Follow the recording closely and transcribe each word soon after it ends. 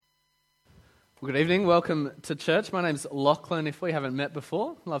Well, good evening. Welcome to church. My name's Lachlan. If we haven't met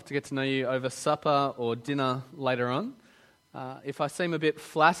before, I'd love to get to know you over supper or dinner later on. If I seem a bit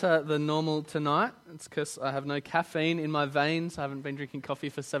flatter than normal tonight, it's because I have no caffeine in my veins. I haven't been drinking coffee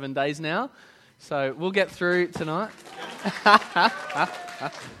for 7 days now. So we'll get through tonight.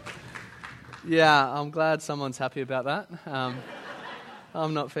 Yeah, I'm glad someone's happy about that.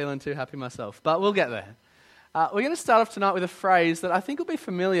 I'm not feeling too happy myself, but we'll get there. We're going to start off tonight with a phrase that I think will be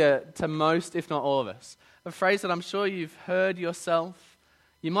familiar to most, if not all of us. A phrase that I'm sure you've heard yourself.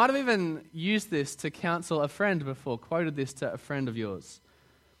 You might have even used this to counsel a friend before, quoted this to a friend of yours.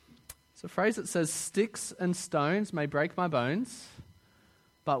 It's a phrase that says, "Sticks and stones may break my bones,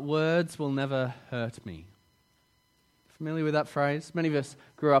 but words will never hurt me." Familiar with that phrase? Many of us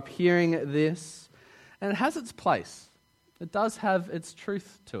grew up hearing this, and it has its place. It does have its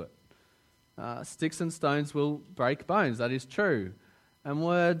truth to it. Sticks and stones will break bones, that is true. And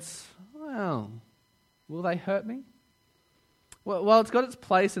words, well, will they hurt me? Well, it's got its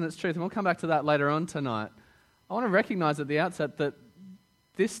place and its truth, and we'll come back to that later on tonight. I want to recognize at the outset that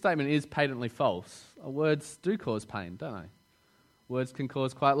this statement is patently false. Words do cause pain, don't they? Words can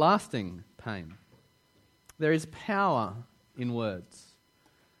cause quite lasting pain. There is power in words.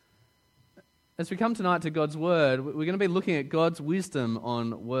 As we come tonight to God's Word, we're going to be looking at God's wisdom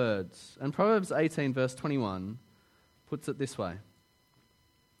on words. And Proverbs 18 verse 21 puts it this way: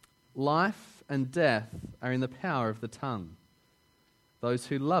 "Life and death are in the power of the tongue. Those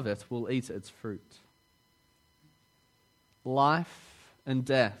who love it will eat its fruit." Life and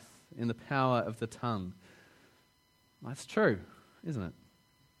death in the power of the tongue. That's true, isn't it?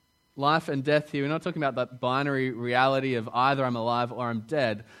 Life and death here, we're not talking about that binary reality of either I'm alive or I'm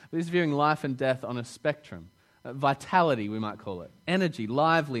dead. But he's viewing life and death on a spectrum. Vitality, we might call it. Energy,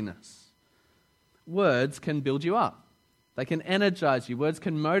 liveliness. Words can build you up. They can energize you. Words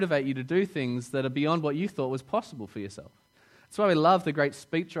can motivate you to do things that are beyond what you thought was possible for yourself. That's why we love the great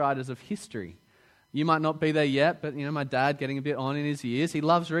speechwriters of history. You might not be there yet, but my dad, getting a bit on in his years, he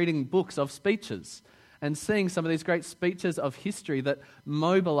loves reading books of speeches and seeing some of these great speeches of history that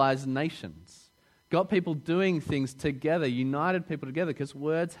mobilized nations, got people doing things together, united people together, because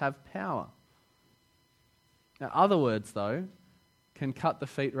words have power. Now, other words, though, can cut the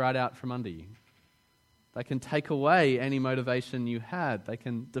feet right out from under you. They can take away any motivation you had. They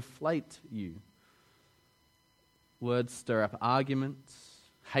can deflate you. Words stir up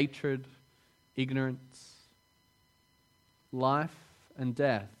arguments, hatred, ignorance. Life and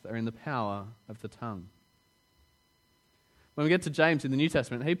death are in the power of the tongue. When we get to James in the New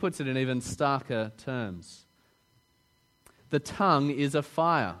Testament, he puts it in even starker terms. The tongue is a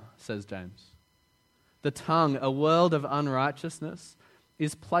fire, says James. The tongue, a world of unrighteousness,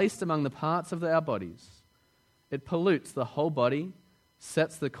 is placed among the parts of our bodies. It pollutes the whole body,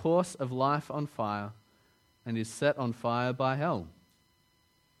 sets the course of life on fire, and is set on fire by hell.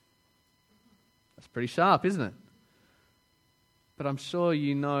 That's pretty sharp, isn't it? But I'm sure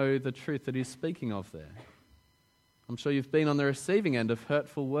you know the truth that he's speaking of there. I'm sure you've been on the receiving end of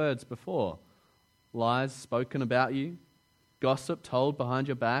hurtful words before. Lies spoken about you, gossip told behind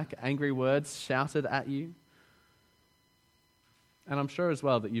your back, angry words shouted at you. And I'm sure as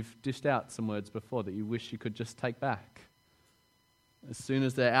well that you've dished out some words before that you wish you could just take back. As soon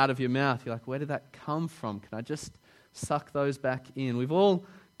as they're out of your mouth, you're like, where did that come from? Can I just suck those back in? We've all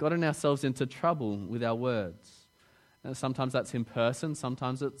gotten ourselves into trouble with our words. And sometimes that's in person,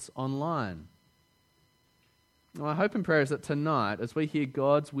 sometimes it's online. My hope and prayer is that tonight, as we hear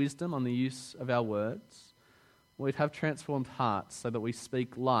God's wisdom on the use of our words, we'd have transformed hearts so that we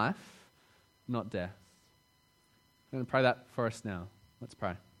speak life, not death. I'm going to pray that for us now. Let's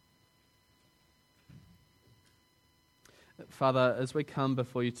pray. Father, as we come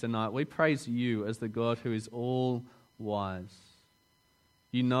before you tonight, we praise you as the God who is all wise.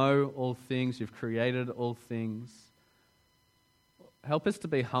 You know all things, you've created all things. Help us to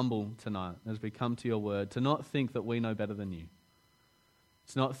be humble tonight as we come to your word, to not think that we know better than you.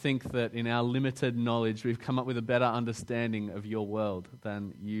 To not think that in our limited knowledge we've come up with a better understanding of your world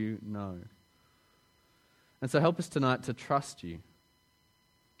than you know. And so help us tonight to trust you.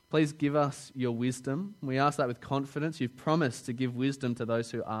 Please give us your wisdom. We ask that with confidence. You've promised to give wisdom to those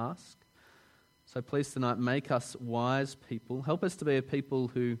who ask. So please tonight make us wise people. Help us to be a people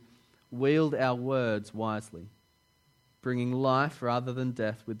who wield our words wisely, bringing life rather than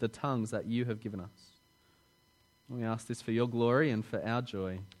death with the tongues that you have given us. We ask this for your glory and for our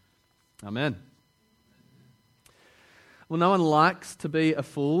joy. Amen. Well, no one likes to be a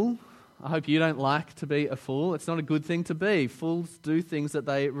fool. I hope you don't like to be a fool. It's not a good thing to be. Fools do things that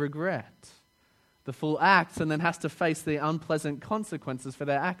they regret. The fool acts and then has to face the unpleasant consequences for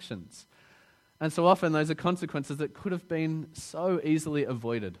their actions. And so often those are consequences that could have been so easily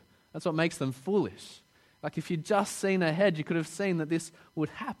avoided. That's what makes them foolish. Like if you'd just seen ahead, you could have seen that this would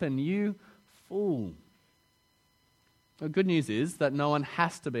happen. You fool. The good news is that no one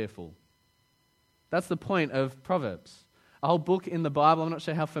has to be a fool. That's the point of Proverbs. A whole book in the Bible. I'm not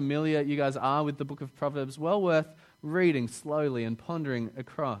sure how familiar you guys are with the book of Proverbs. Well worth reading slowly and pondering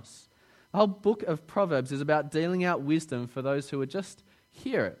across. The whole book of Proverbs is about dealing out wisdom for those who would just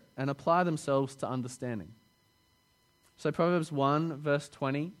hear it and apply themselves to understanding. So Proverbs 1 verse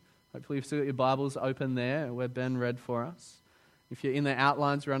 20. Hopefully you've still got your Bibles open there where Ben read for us. If you're in the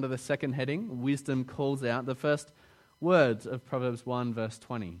outlines, you're under the second heading, Wisdom Calls Out. The first words of Proverbs 1 verse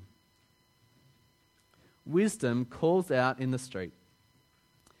 20. Wisdom calls out in the street.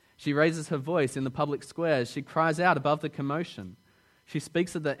 She raises her voice in the public squares. She cries out above the commotion. She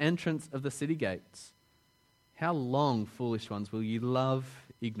speaks at the entrance of the city gates. How long, foolish ones, will you love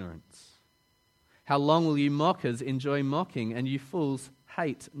ignorance? How long will you mockers enjoy mocking and you fools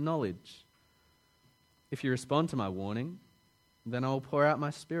hate knowledge? If you respond to my warning, then I will pour out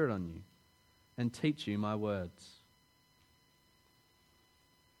my spirit on you and teach you my words.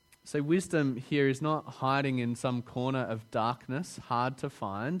 So wisdom here is not hiding in some corner of darkness, hard to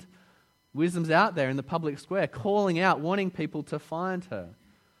find. Wisdom's out there in the public square, calling out, wanting people to find her,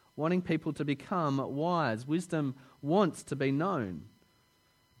 wanting people to become wise. Wisdom wants to be known.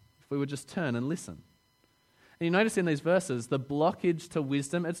 If we would just turn and listen. And you notice in these verses, the blockage to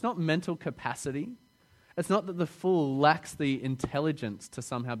wisdom, it's not mental capacity. It's not that the fool lacks the intelligence to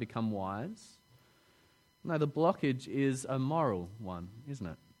somehow become wise. No, the blockage is a moral one, isn't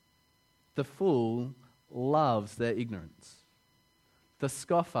it? The fool loves their ignorance. The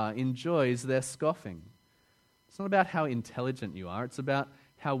scoffer enjoys their scoffing. It's not about how intelligent you are, it's about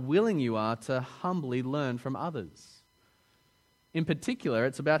how willing you are to humbly learn from others. In particular,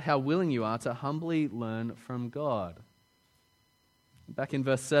 it's about how willing you are to humbly learn from God. Back in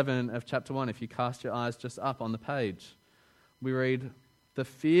verse 7 of chapter 1, if you cast your eyes just up on the page, we read, "The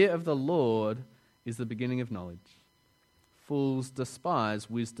fear of the Lord is the beginning of knowledge. Fools despise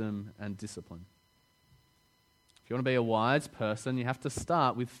wisdom and discipline." If you want to be a wise person, you have to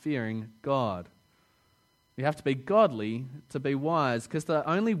start with fearing God. You have to be godly to be wise, because the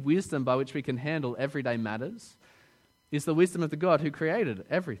only wisdom by which we can handle everyday matters is the wisdom of the God who created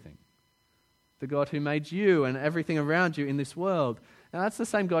everything. The God who made you and everything around you in this world. Now that's the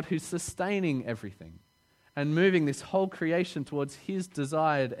same God who's sustaining everything and moving this whole creation towards his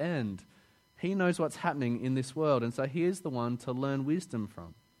desired end. He knows what's happening in this world, and so he is the one to learn wisdom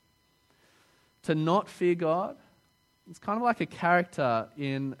from. To not fear God, it's kind of like a character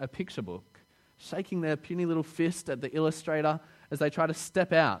in a picture book, shaking their puny little fist at the illustrator as they try to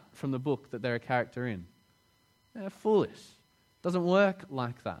step out from the book that they're a character in. They're foolish. It doesn't work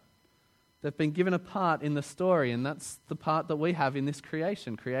like that. They've been given a part in the story, and that's the part that we have in this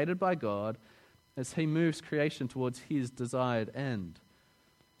creation, created by God as he moves creation towards his desired end.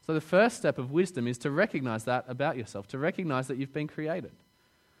 So the first step of wisdom is to recognize that about yourself, to recognize that you've been created,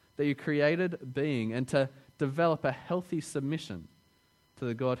 that you're created being, and to develop a healthy submission to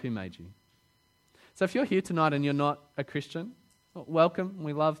the God who made you. So if you're here tonight and you're not a Christian, welcome.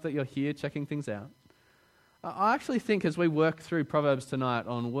 We love that you're here checking things out. I actually think as we work through Proverbs tonight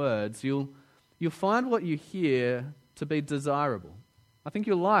on words, you'll find what you hear to be desirable. I think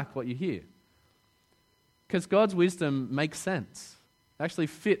you'll like what you hear. Because God's wisdom makes sense. It actually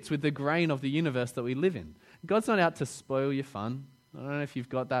fits with the grain of the universe that we live in. God's not out to spoil your fun. I don't know if you've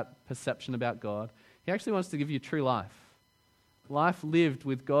got that perception about God. He actually wants to give you true life. Life lived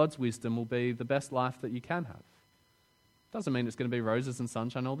with God's wisdom will be the best life that you can have. Doesn't mean it's going to be roses and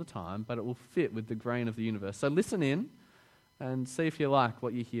sunshine all the time, but it will fit with the grain of the universe. So listen in and see if you like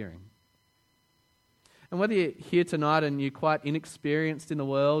what you're hearing. And whether you're here tonight and you're quite inexperienced in the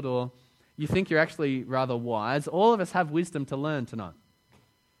world, or you think you're actually rather wise, all of us have wisdom to learn tonight.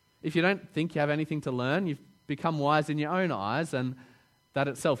 If you don't think you have anything to learn, you've become wise in your own eyes, and that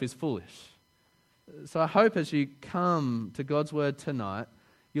itself is foolish. So I hope as you come to God's word tonight,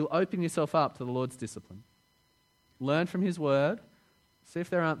 you'll open yourself up to the Lord's discipline. Learn from his word. See if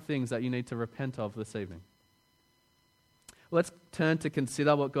there aren't things that you need to repent of this evening. Let's turn to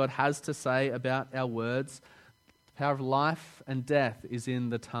consider what God has to say about our words. The power of life and death is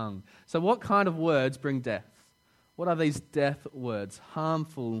in the tongue. So what kind of words bring death? What are these death words?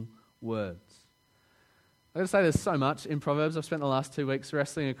 Harmful words. I've got to say there's so much in Proverbs. I've spent the last 2 weeks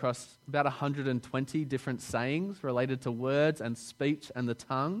wrestling across about 120 different sayings related to words and speech and the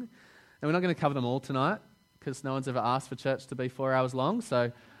tongue. And we're not going to cover them all tonight, because no one's ever asked for church to be 4 hours long,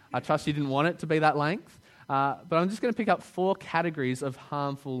 so I trust you didn't want it to be that length. But I'm just going to pick up 4 categories of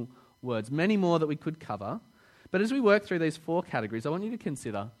harmful words, many more that we could cover. But as we work through these 4 categories, I want you to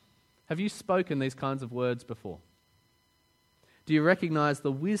consider, have you spoken these kinds of words before? Do you recognize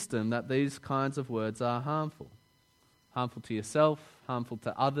the wisdom that these kinds of words are harmful? Harmful to yourself, harmful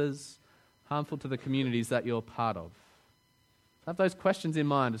to others, harmful to the communities that you're part of. Have those questions in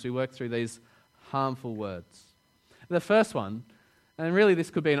mind as we work through these harmful words. The first one, and really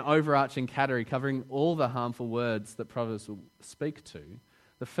this could be an overarching category covering all the harmful words that Proverbs will speak to.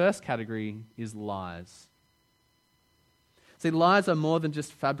 The first category is lies. See, lies are more than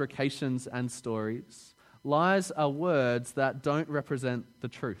just fabrications and stories. Lies are words that don't represent the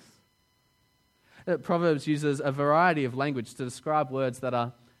truth. Proverbs uses a variety of language to describe words that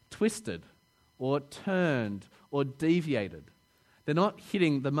are twisted or turned or deviated. They're not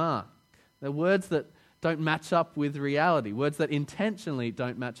hitting the mark. They're words that don't match up with reality, words that intentionally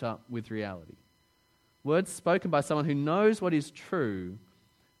don't match up with reality. Words spoken by someone who knows what is true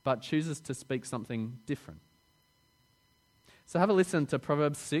but chooses to speak something different. So have a listen to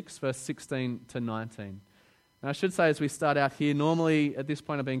Proverbs 6, verse 16 to 19. Now I should say as we start out here, normally at this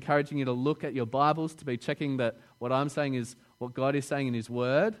point I'll be encouraging you to look at your Bibles to be checking that what I'm saying is what God is saying in His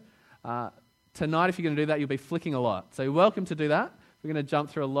Word. Tonight, if you're going to do that, you'll be flicking a lot. So you're welcome to do that. We're going to jump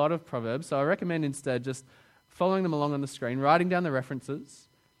through a lot of Proverbs. So I recommend instead just following them along on the screen, writing down the references,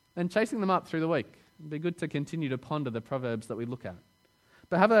 and chasing them up through the week. It'd be good to continue to ponder the Proverbs that we look at.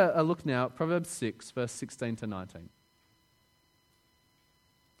 But have a look now at Proverbs 6, verse 16 to 19.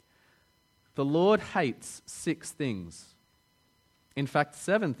 The Lord hates 6 things. In fact,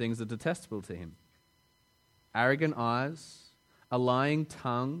 7 things are detestable to Him. Arrogant eyes, a lying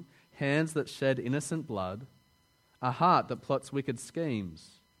tongue, hands that shed innocent blood, a heart that plots wicked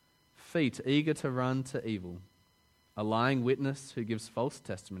schemes, feet eager to run to evil, a lying witness who gives false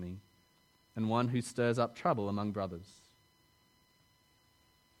testimony, and one who stirs up trouble among brothers.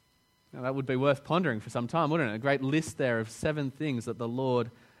 Now that would be worth pondering for some time, wouldn't it? A great list there of 7 things that the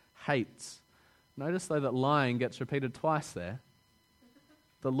Lord hates. Notice though that lying gets repeated twice there.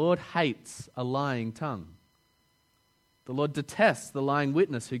 The Lord hates a lying tongue. The Lord detests the lying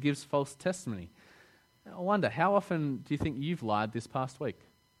witness who gives false testimony. I wonder, how often do you think you've lied this past week?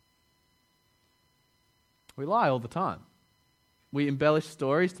 We lie all the time. We embellish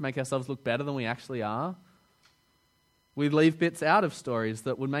stories to make ourselves look better than we actually are. We leave bits out of stories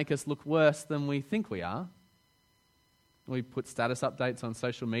that would make us look worse than we think we are. We put status updates on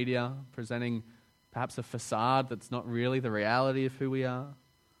social media, presenting perhaps a facade that's not really the reality of who we are.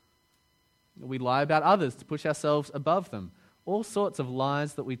 We lie about others to push ourselves above them. All sorts of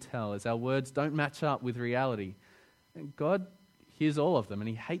lies that we tell as our words don't match up with reality. And God hears all of them and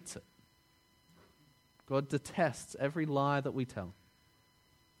He hates it. God detests every lie that we tell.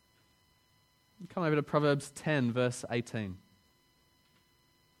 Come over to Proverbs 10, verse 18.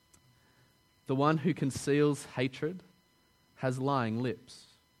 The one who conceals hatred has lying lips.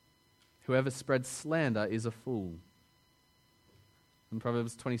 Whoever spreads slander is a fool. In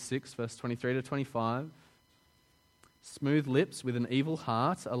Proverbs 26, verse 23 to 25, smooth lips with an evil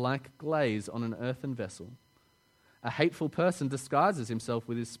heart are like glaze on an earthen vessel. A hateful person disguises himself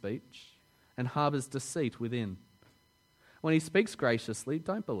with his speech and harbors deceit within. When he speaks graciously,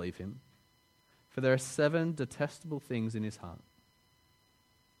 don't believe him, for there are 7 detestable things in his heart.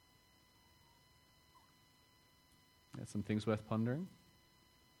 That's some things worth pondering.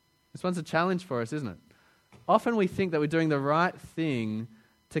 This one's a challenge for us, isn't it? Often we think that we're doing the right thing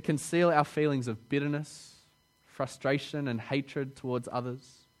to conceal our feelings of bitterness, frustration, and hatred towards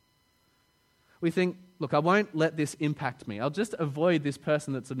others. We think, look, I won't let this impact me. I'll just avoid this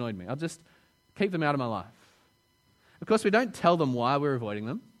person that's annoyed me. I'll just keep them out of my life. Of course, we don't tell them why we're avoiding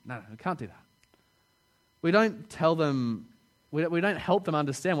them. No, we can't do that. We don't tell them, we don't help them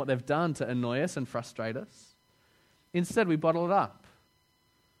understand what they've done to annoy us and frustrate us. Instead, we bottle it up.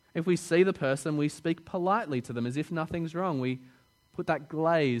 If we see the person, we speak politely to them as if nothing's wrong. We put that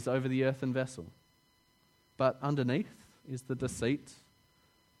glaze over the earthen vessel. But underneath is the deceit.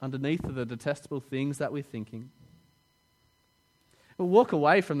 Underneath are the detestable things that we're thinking. We'll walk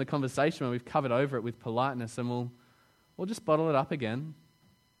away from the conversation when we've covered over it with politeness and we'll just bottle it up again.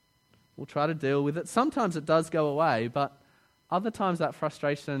 We'll try to deal with it. Sometimes it does go away, but other times that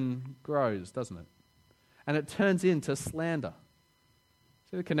frustration grows, doesn't it? And it turns into slander.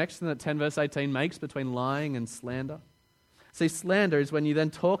 See the connection that 10 verse 18 makes between lying and slander? See, slander is when you then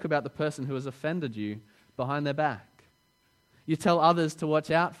talk about the person who has offended you behind their back. You tell others to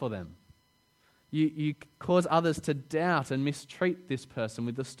watch out for them. You cause others to doubt and mistreat this person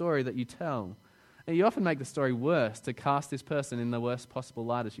with the story that you tell. And you often make the story worse to cast this person in the worst possible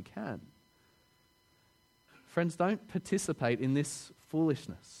light as you can. Friends, don't participate in this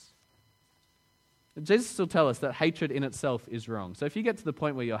foolishness. Jesus still tells us that hatred in itself is wrong. So if you get to the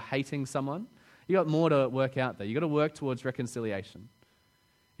point where you're hating someone, you've got more to work out there. You've got to work towards reconciliation.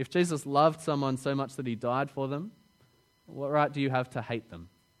 If Jesus loved someone so much that he died for them, what right do you have to hate them?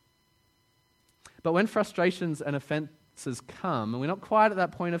 But when frustrations and offenses come, and we're not quite at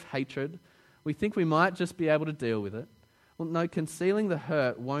that point of hatred, we think we might just be able to deal with it. Well, no, concealing the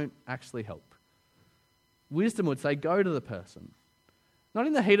hurt won't actually help. Wisdom would say, go to the person. Not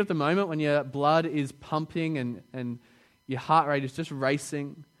in the heat of the moment when your blood is pumping and your heart rate is just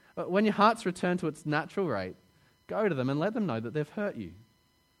racing. But when your heart's returned to its natural rate, go to them and let them know that they've hurt you.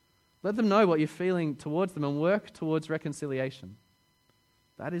 Let them know what you're feeling towards them and work towards reconciliation.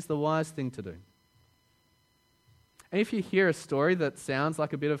 That is the wise thing to do. And if you hear a story that sounds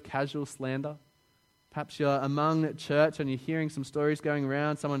like a bit of casual slander, perhaps you're among church and you're hearing some stories going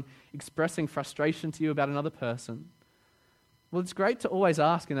around, someone expressing frustration to you about another person, well, it's great to always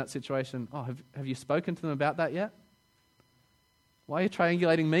ask in that situation, have you spoken to them about that yet? Why are you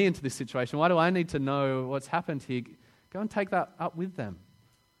triangulating me into this situation? Why do I need to know what's happened here? Go and take that up with them.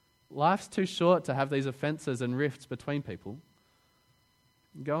 Life's too short to have these offenses and rifts between people.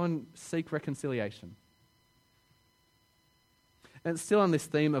 Go and seek reconciliation. And still on this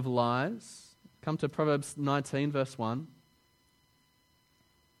theme of lies, come to Proverbs 19, verse 1.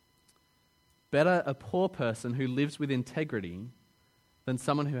 Better a poor person who lives with integrity than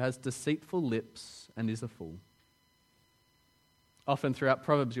someone who has deceitful lips and is a fool. Often throughout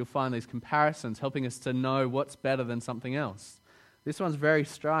Proverbs you'll find these comparisons helping us to know what's better than something else. This one's very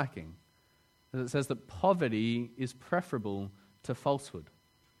striking, as it says that poverty is preferable to falsehood.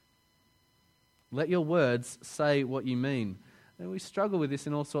 Let your words say what you mean. And we struggle with this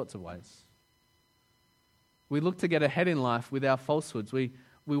in all sorts of ways. We look to get ahead in life with our falsehoods. We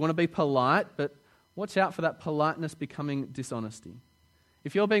want to be polite, but watch out for that politeness becoming dishonesty.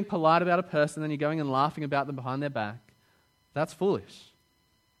 If you're being polite about a person and you're going and laughing about them behind their back, that's foolish.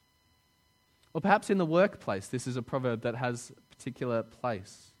 Or perhaps in the workplace, this is a proverb that has a particular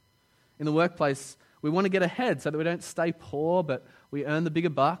place. In the workplace, we want to get ahead so that we don't stay poor, but we earn the bigger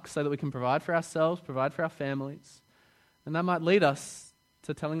bucks so that we can provide for ourselves, provide for our families. And that might lead us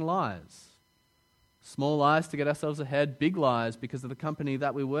to telling lies. Small lies to get ourselves ahead, big lies because of the company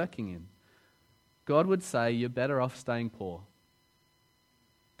that we're working in. God would say you're better off staying poor.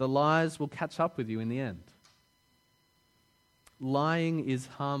 The lies will catch up with you in the end. Lying is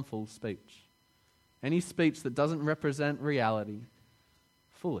harmful speech. Any speech that doesn't represent reality,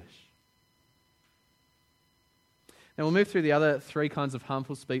 foolish. Now we'll move through the other three kinds of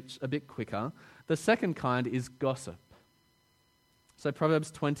harmful speech a bit quicker. The second kind is gossip. So Proverbs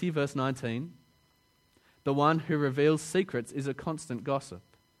 20, verse 19. The one who reveals secrets is a constant gossip.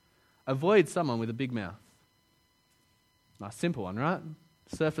 Avoid someone with a big mouth. Nice simple one, right?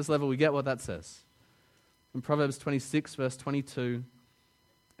 Surface level, we get what that says. In Proverbs 26, verse 22,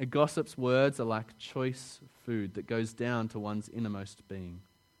 a gossip's words are like choice food that goes down to one's innermost being.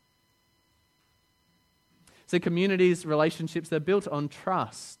 So communities, relationships, they're built on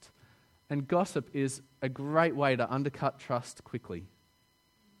trust. And gossip is a great way to undercut trust quickly.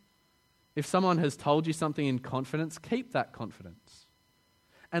 If someone has told you something in confidence, keep that confidence.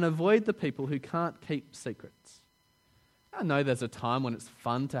 And avoid the people who can't keep secrets. I know there's a time when it's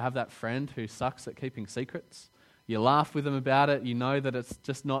fun to have that friend who sucks at keeping secrets. You laugh with them about it. You know that it's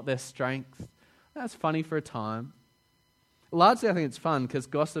just not their strength. That's funny for a time. Largely, I think it's fun because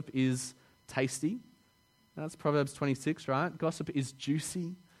gossip is tasty. That's Proverbs 26, right? Gossip is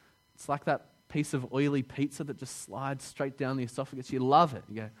juicy. It's like that piece of oily pizza that just slides straight down the esophagus. You love it.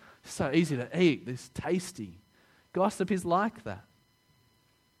 You go, it's so easy to eat. It's tasty. Gossip is like that.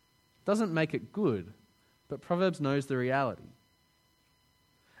 Doesn't make it good, but Proverbs knows the reality.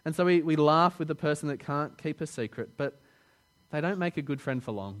 And so we laugh with the person that can't keep a secret, but they don't make a good friend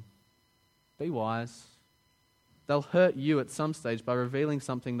for long. Be wise. They'll hurt you at some stage by revealing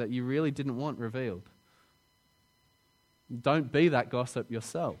something that you really didn't want revealed. Don't be that gossip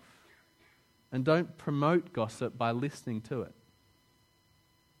yourself. And don't promote gossip by listening to it.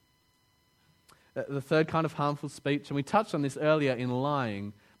 The third kind of harmful speech, and we touched on this earlier in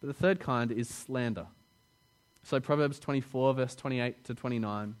lying, but the third kind is slander. So Proverbs 24, verse 28 to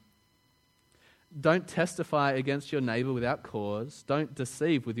 29. Don't testify against your neighbor without cause. Don't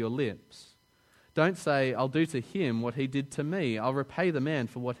deceive with your lips. Don't say, I'll do to him what he did to me. I'll repay the man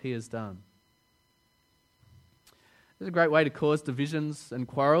for what he has done. It's a great way to cause divisions and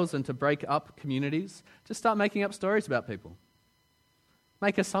quarrels and to break up communities. Just start making up stories about people.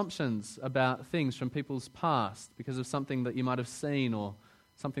 Make assumptions about things from people's past because of something that you might have seen or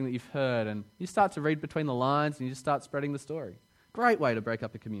something that you've heard, and you start to read between the lines and you just start spreading the story. Great way to break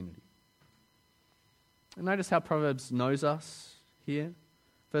up a community. And notice how Proverbs knows us here.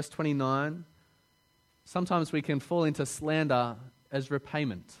 Verse 29, sometimes we can fall into slander as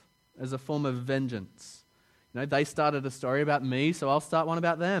repayment, as a form of vengeance. They started a story about me, so I'll start one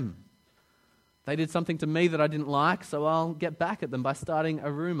about them. They did something to me that I didn't like, so I'll get back at them by starting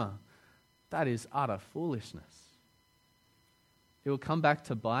a rumor. That is utter foolishness. It will come back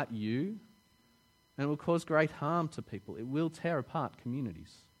to bite you, and it will cause great harm to people. It will tear apart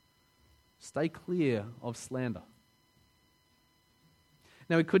communities. Stay clear of slander.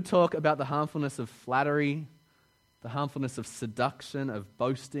 Now, we could talk about the harmfulness of flattery, the harmfulness of seduction, of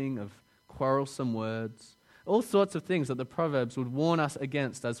boasting, of quarrelsome words, all sorts of things that the Proverbs would warn us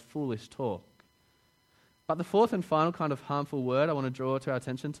against as foolish talk. But the fourth and final kind of harmful word I want to draw to our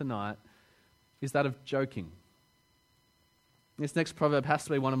attention tonight is that of joking. This next proverb has to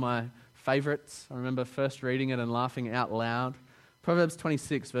be one of my favorites. I remember first reading it and laughing out loud. Proverbs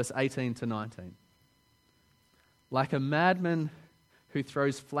 26, verse 18 to 19. Like a madman who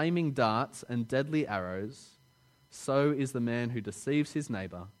throws flaming darts and deadly arrows, so is the man who deceives his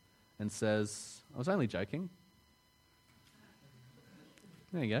neighbor and says, I was only joking.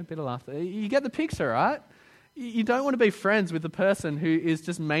 There you go, bit of laughter. You get the picture, right? You don't want to be friends with the person who is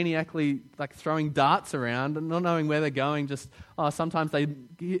just maniacally throwing darts around and not knowing where they're going. Sometimes they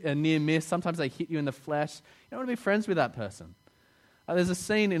a near miss, sometimes they hit you in the flesh. You don't want to be friends with that person. There's a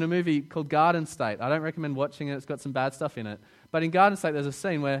scene in a movie called Garden State. I don't recommend watching it. It's got some bad stuff in it. But in Garden State, there's a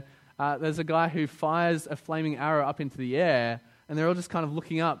scene where there's a guy who fires a flaming arrow up into the air, and they're all just kind of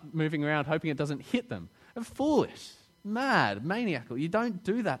looking up, moving around, hoping it doesn't hit them. They're foolish, mad, maniacal. You don't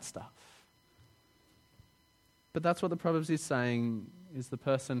do that stuff. But that's what the Proverbs is saying, is the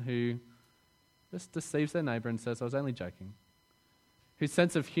person who just deceives their neighbor and says, I was only joking. Whose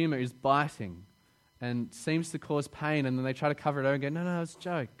sense of humor is biting and seems to cause pain, and then they try to cover it over and go, no, it's a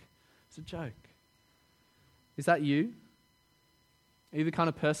joke. It's a joke. Is that you? Are you the kind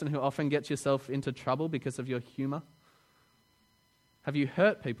of person who often gets yourself into trouble because of your humor? Have you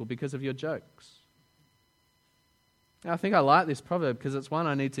hurt people because of your jokes? Now, I think I like this proverb because it's one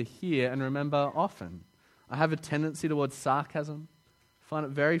I need to hear and remember often. I have a tendency towards sarcasm, find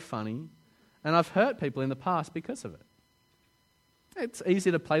it very funny, and I've hurt people in the past because of it. It's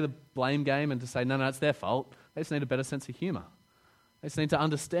easy to play the blame game and to say, no, it's their fault. They just need a better sense of humor. They just need to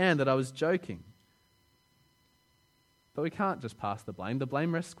understand that I was joking. But we can't just pass the blame. The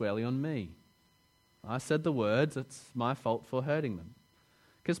blame rests squarely on me. I said the words, it's my fault for hurting them.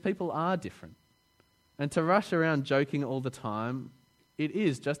 Because people are different. And to rush around joking all the time, it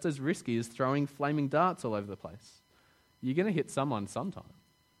is just as risky as throwing flaming darts all over the place. You're going to hit someone sometime.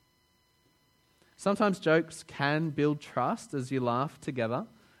 Sometimes jokes can build trust as you laugh together.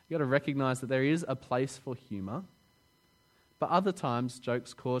 You've got to recognize that there is a place for humor. But other times,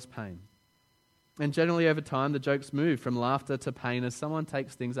 jokes cause pain. And generally over time, the jokes move from laughter to pain as someone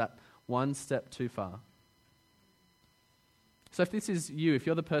takes things that one step too far. So if this is you, if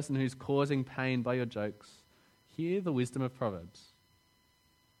you're the person who's causing pain by your jokes, hear the wisdom of Proverbs.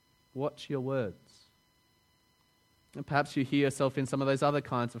 Watch your words. And perhaps you hear yourself in some of those other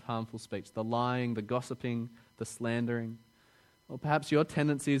kinds of harmful speech, the lying, the gossiping, the slandering. Or perhaps your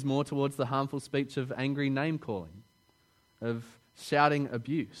tendency is more towards the harmful speech of angry name-calling, of shouting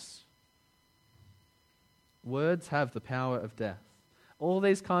abuse. Words have the power of death. All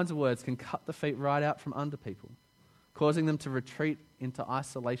these kinds of words can cut the feet right out from under people, causing them to retreat into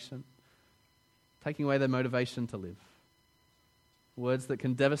isolation, taking away their motivation to live. Words that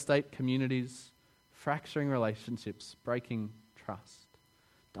can devastate communities, fracturing relationships, breaking trust.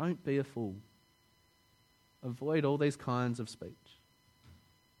 Don't be a fool. Avoid all these kinds of speech.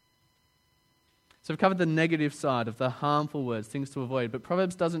 So we've covered the negative side of the harmful words, things to avoid, but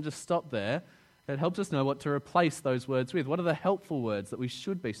Proverbs doesn't just stop there. It helps us know what to replace those words with. What are the helpful words that we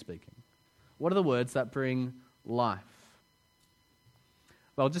should be speaking? What are the words that bring life?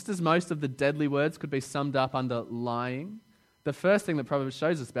 Well, just as most of the deadly words could be summed up under lying, the first thing that Proverbs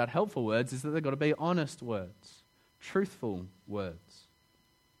shows us about helpful words is that they've got to be honest words, truthful words.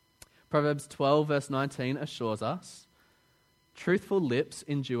 Proverbs 12 verse 19 assures us, truthful lips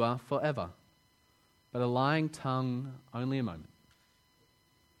endure forever, but a lying tongue only a moment.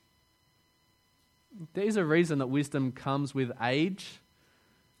 There is a reason that wisdom comes with age.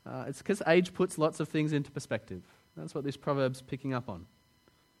 It's because age puts lots of things into perspective. That's what this proverb's picking up on.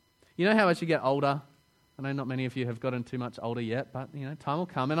 You know how as you get older, I know not many of you have gotten too much older yet, but time will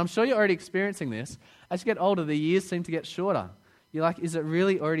come, and I'm sure you're already experiencing this. As you get older, the years seem to get shorter. You're like, is it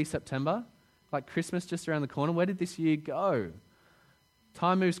really already September? Like Christmas just around the corner? Where did this year go?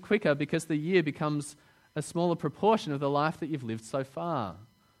 Time moves quicker because the year becomes a smaller proportion of the life that you've lived so far.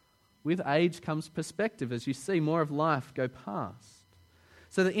 With age comes perspective as you see more of life go past.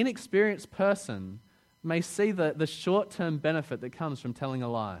 So the inexperienced person may see the short-term benefit that comes from telling a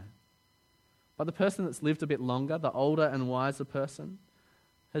lie. But the person that's lived a bit longer, the older and wiser person,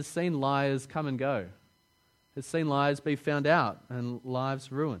 has seen liars come and go, has seen lies be found out and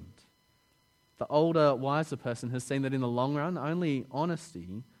lives ruined. The older, wiser person has seen that in the long run, only honesty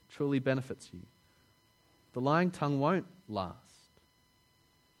truly benefits you. The lying tongue won't last.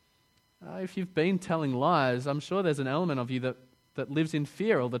 If you've been telling lies, I'm sure there's an element of you that lives in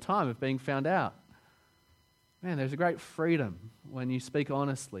fear all the time of being found out. Man, there's a great freedom when you speak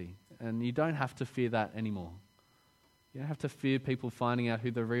honestly, and you don't have to fear that anymore. You don't have to fear people finding out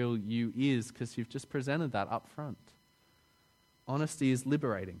who the real you is because you've just presented that up front. Honesty is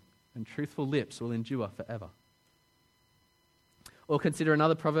liberating, and truthful lips will endure forever. Or consider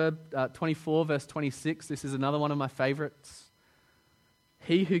another proverb, 24 verse 26. This is another one of my favorites.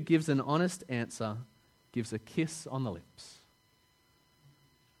 He who gives an honest answer gives a kiss on the lips.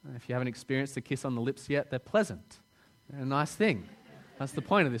 If you haven't experienced a kiss on the lips yet, they're pleasant. They're a nice thing. That's the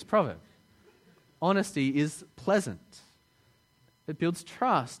point of this proverb. Honesty is pleasant. It builds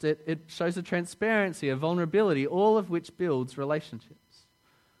trust. It shows a transparency, a vulnerability, all of which builds relationships.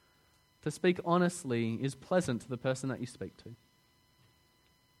 To speak honestly is pleasant to the person that you speak to.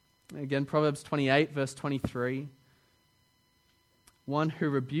 Again, Proverbs 28, verse 23. One who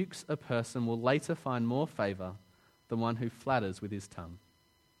rebukes a person will later find more favor than one who flatters with his tongue.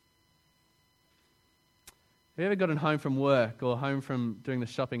 Have you ever gotten home from work or home from doing the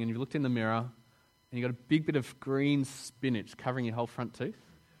shopping and you've looked in the mirror and you've got a big bit of green spinach covering your whole front tooth?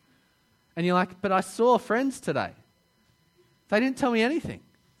 And you're like, but I saw friends today. They didn't tell me anything.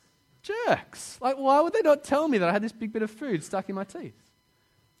 Jerks. Like, why would they not tell me that I had this big bit of food stuck in my teeth?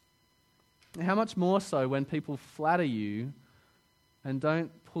 And how much more so when people flatter you and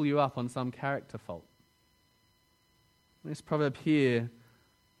don't pull you up on some character fault? This proverb here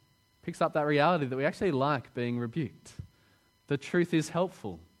picks up that reality that we actually like being rebuked. The truth is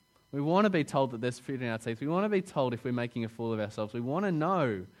helpful. We want to be told that there's food in our teeth. We want to be told if we're making a fool of ourselves. We want to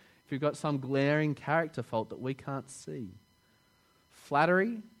know if we've got some glaring character fault that we can't see.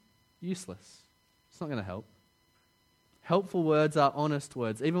 Flattery, useless. It's not going to help. Helpful words are honest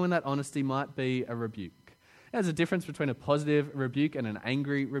words, even when that honesty might be a rebuke. There's a difference between a positive rebuke and an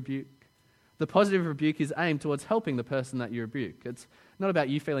angry rebuke. The positive rebuke is aimed towards helping the person that you rebuke. It's not about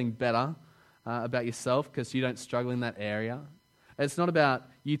you feeling better about yourself because you don't struggle in that area. It's not about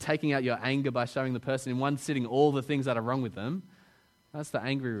you taking out your anger by showing the person in one sitting all the things that are wrong with them. That's the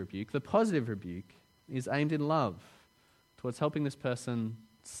angry rebuke. The positive rebuke is aimed in love towards helping this person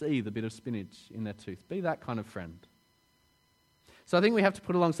see the bit of spinach in their tooth. Be that kind of friend. So I think we have to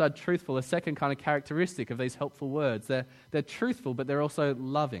put alongside truthful a second kind of characteristic of these helpful words. They're truthful, but they're also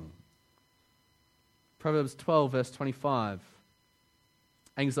loving. Proverbs 12, verse 25.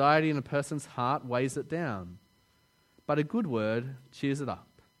 Anxiety in a person's heart weighs it down, but a good word cheers it up.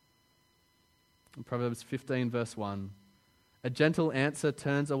 In Proverbs 15, verse 1. A gentle answer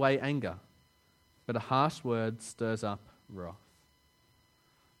turns away anger, but a harsh word stirs up wrath.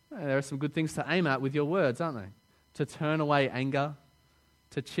 There are some good things to aim at with your words, aren't they? To turn away anger,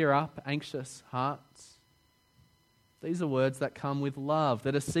 to cheer up anxious hearts. These are words that come with love,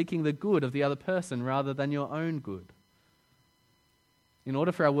 that are seeking the good of the other person rather than your own good. In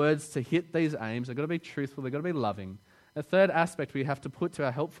order for our words to hit these aims, they've got to be truthful, they've got to be loving. A third aspect we have to put to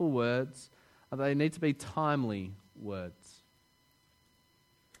our helpful words are they need to be timely words.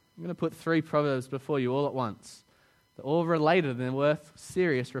 I'm going to put 3 proverbs before you all at once. They're all related and they're worth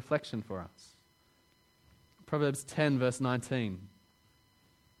serious reflection for us. Proverbs 10, verse 19.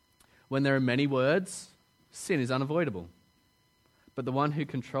 When there are many words, sin is unavoidable, but the one who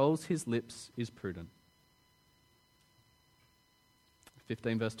controls his lips is prudent.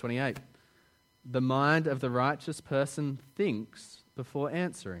 15, verse 28. The mind of the righteous person thinks before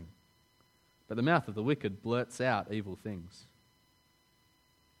answering, but the mouth of the wicked blurts out evil things.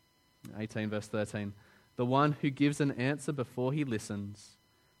 18, verse 13. The one who gives an answer before he listens,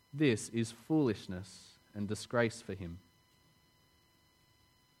 this is foolishness and disgrace for him.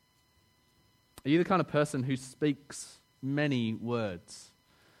 Are you the kind of person who speaks many words,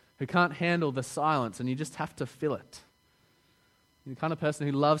 who can't handle the silence and you just have to fill it? You're the kind of person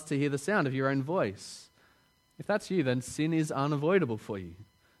who loves to hear the sound of your own voice. If that's you, then sin is unavoidable for you.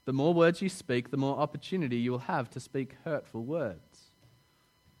 The more words you speak, the more opportunity you will have to speak hurtful words.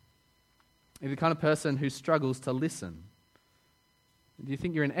 You're the kind of person who struggles to listen. Do you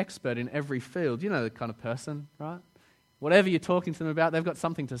think you're an expert in every field? You know the kind of person, right? Whatever you're talking to them about, they've got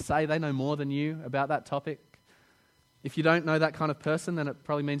something to say. They know more than you about that topic. If you don't know that kind of person, then it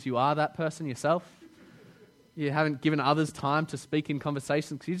probably means you are that person yourself. You haven't given others time to speak in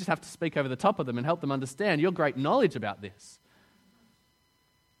conversations because you just have to speak over the top of them and help them understand your great knowledge about this.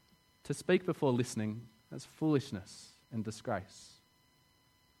 To speak before listening, that's foolishness and disgrace.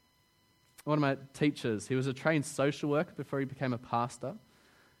 One of my teachers, he was a trained social worker before he became a pastor.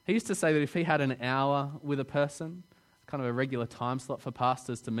 He used to say that if he had an hour with a person, kind of a regular time slot for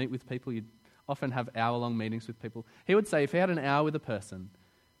pastors to meet with people, you'd often have hour-long meetings with people. He would say if he had an hour with a person,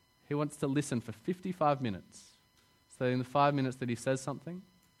 he wants to listen for 55 minutes. So in the 5 minutes that he says something,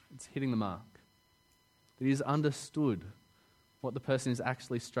 it's hitting the mark. That he's understood what the person is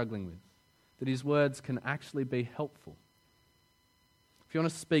actually struggling with. That his words can actually be helpful. If you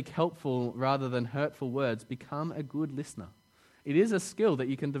want to speak helpful rather than hurtful words, become a good listener. It is a skill that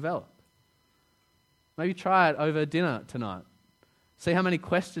you can develop. Maybe try it over dinner tonight. See how many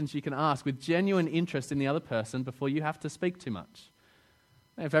questions you can ask with genuine interest in the other person before you have to speak too much.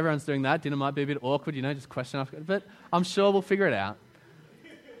 If everyone's doing that, dinner might be a bit awkward, just question after, but I'm sure we'll figure it out.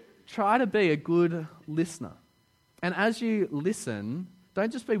 Try to be a good listener. And as you listen,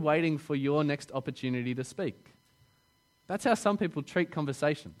 don't just be waiting for your next opportunity to speak. That's how some people treat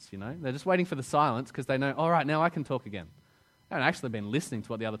conversations, They're just waiting for the silence because they know, all right, now I can talk again. They haven't actually been listening to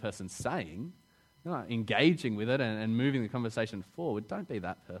what the other person's saying. They're not engaging with it and moving the conversation forward. Don't be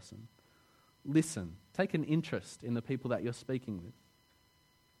that person. Listen. Take an interest in the people that you're speaking with.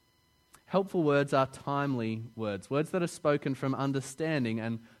 Helpful words are timely words that are spoken from understanding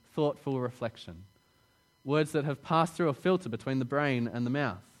and thoughtful reflection. Words that have passed through a filter between the brain and the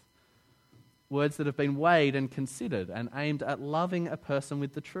mouth. Words that have been weighed and considered and aimed at loving a person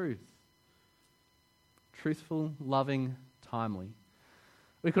with the truth. Truthful, loving, timely.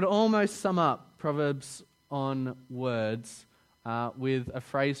 We could almost sum up Proverbs on words with a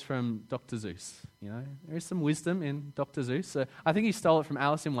phrase from Dr. Seuss. There is some wisdom in Dr. Seuss. So I think he stole it from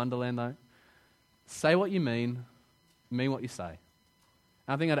Alice in Wonderland, though. Say what you mean what you say.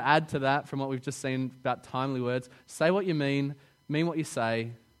 And I think I'd add to that from what we've just seen about timely words. Say what you mean what you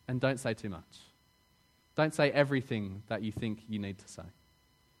say, and don't say too much. Don't say everything that you think you need to say.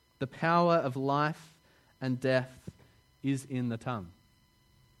 The power of life and death is in the tongue.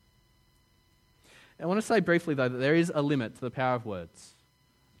 I want to say briefly, though, that there is a limit to the power of words.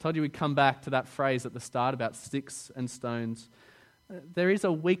 I told you we'd come back to that phrase at the start about sticks and stones. There is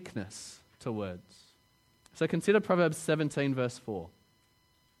a weakness to words. So consider Proverbs 17, verse 4.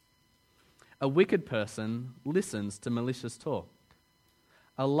 A wicked person listens to malicious talk.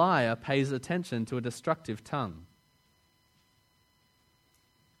 A liar pays attention to a destructive tongue.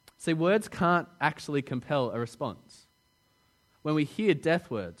 See, words can't actually compel a response. When we hear death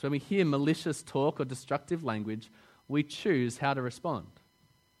words, when we hear malicious talk or destructive language, we choose how to respond.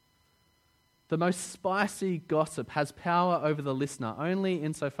 The most spicy gossip has power over the listener only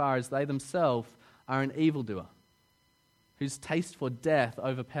insofar as they themselves are an evildoer, whose taste for death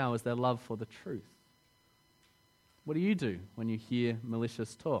overpowers their love for the truth. What do you do when you hear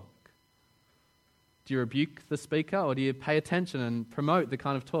malicious talk? Do you rebuke the speaker, or do you pay attention and promote the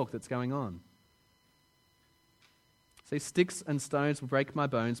kind of talk that's going on? See, sticks and stones will break my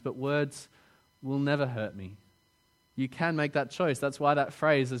bones, but words will never hurt me. You can make that choice. That's why that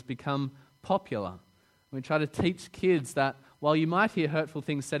phrase has become popular. We try to teach kids that while you might hear hurtful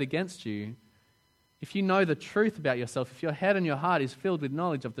things said against you, if you know the truth about yourself, if your head and your heart is filled with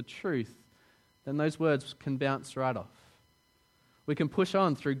knowledge of the truth, then those words can bounce right off. We can push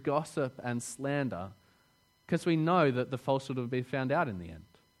on through gossip and slander because we know that the falsehood will be found out in the end.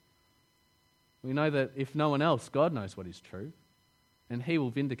 We know that if no one else, God knows what is true, and He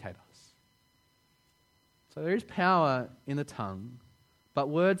will vindicate us. So there is power in the tongue, but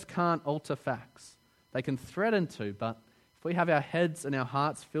words can't alter facts. They can threaten to, but if we have our heads and our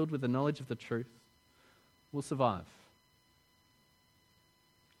hearts filled with the knowledge of the truth, we'll survive.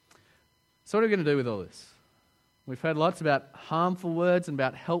 So what are we going to do with all this? We've heard lots about harmful words and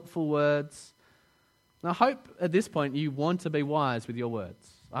about helpful words. And I hope at this point you want to be wise with your words.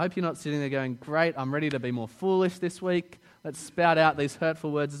 I hope you're not sitting there going, great, I'm ready to be more foolish this week. Let's spout out these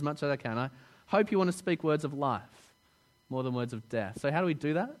hurtful words as much as I can. I hope you want to speak words of life more than words of death. So how do we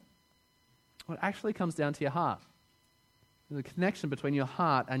do that? Well, it actually comes down to your heart. There's a connection between your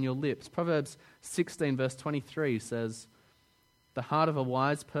heart and your lips. Proverbs 16 verse 23 says, the heart of a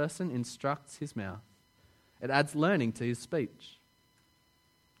wise person instructs his mouth. It adds learning to his speech.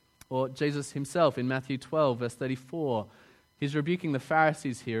 Or Jesus himself in Matthew 12 verse 34, he's rebuking the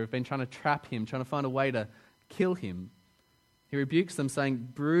Pharisees here who've been trying to trap him, trying to find a way to kill him. He rebukes them saying,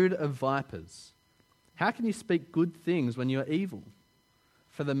 brood of vipers, how can you speak good things when you are evil?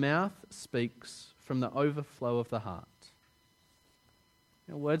 For the mouth speaks from the overflow of the heart.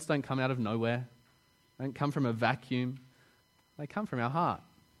 Words don't come out of nowhere. They don't come from a vacuum. They come from our heart.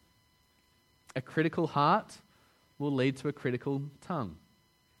 A critical heart will lead to a critical tongue.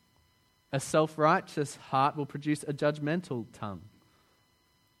 A self-righteous heart will produce a judgmental tongue.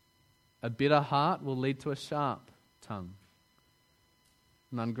 A bitter heart will lead to a sharp tongue.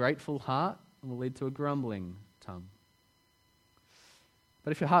 An ungrateful heart will lead to a grumbling tongue.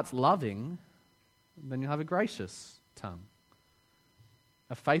 But if your heart's loving, then you'll have a gracious tongue.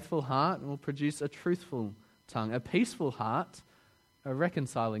 A faithful heart will produce a truthful tongue. A peaceful heart, a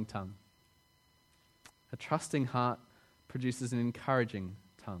reconciling tongue. A trusting heart produces an encouraging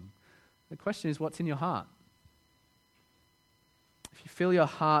tongue. The question is, what's in your heart? If you fill your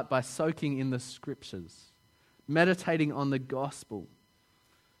heart by soaking in the scriptures, meditating on the gospel,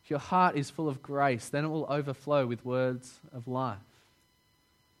 if your heart is full of grace, then it will overflow with words of life.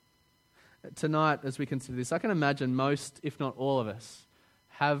 Tonight, as we consider this, I can imagine most, if not all of us,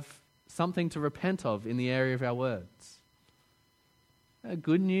 have something to repent of in the area of our words. The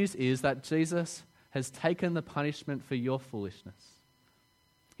good news is that Jesus has taken the punishment for your foolishness.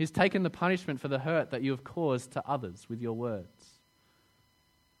 He's taken the punishment for the hurt that you have caused to others with your words.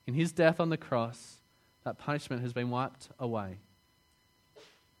 In his death on the cross, that punishment has been wiped away.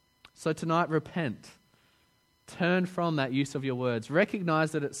 So tonight, repent. Turn from that use of your words.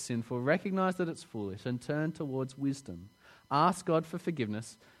 Recognize that it's sinful. Recognize that it's foolish, and turn towards wisdom. Ask God for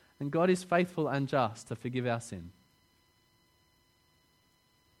forgiveness, and God is faithful and just to forgive our sin.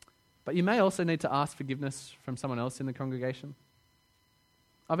 But you may also need to ask forgiveness from someone else in the congregation.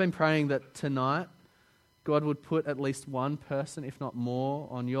 I've been praying that tonight God would put at least one person, if not more,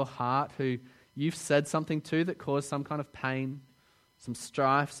 on your heart who you've said something to that caused some kind of pain, some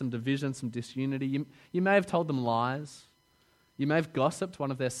strife, some division, some disunity. You may have told them lies. You may have gossiped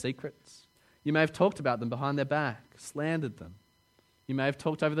one of their secrets. You may have talked about them behind their back, slandered them. You may have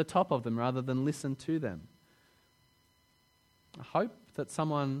talked over the top of them rather than listen to them. I hope that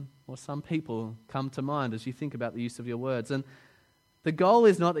someone or some people come to mind as you think about the use of your words. And the goal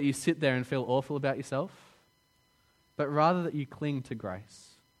is not that you sit there and feel awful about yourself, but rather that you cling to grace.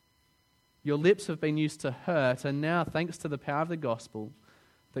 Your lips have been used to hurt, and now, thanks to the power of the gospel,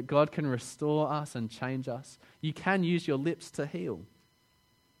 that God can restore us and change us, you can use your lips to heal.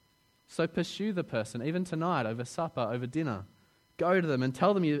 So pursue the person, even tonight, over supper, over dinner. Go to them and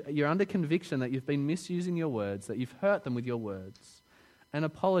tell them you're under conviction that you've been misusing your words, that you've hurt them with your words, and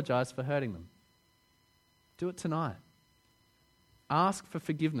apologize for hurting them. Do it tonight. Ask for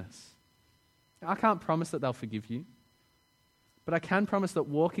forgiveness. I can't promise that they'll forgive you, but I can promise that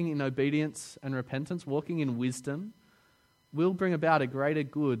walking in obedience and repentance, walking in wisdom, will bring about a greater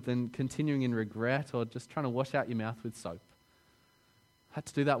good than continuing in regret or just trying to wash out your mouth with soap. I had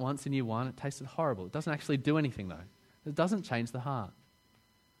to do that once in year one. It tasted horrible. It doesn't actually do anything though. It doesn't change the heart.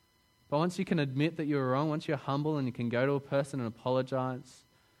 But once you can admit that you're wrong, once you're humble and you can go to a person and apologize,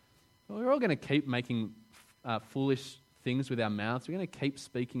 well, we're all going to keep making foolish things with our mouths. We're going to keep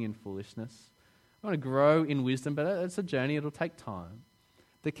speaking in foolishness. We want to grow in wisdom, but it's a journey. It'll take time.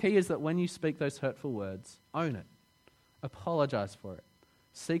 The key is that when you speak those hurtful words, own it. Apologize for it.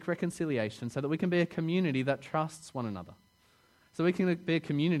 Seek reconciliation so that we can be a community that trusts one another. So we can be a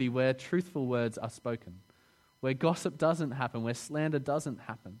community where truthful words are spoken, where gossip doesn't happen, where slander doesn't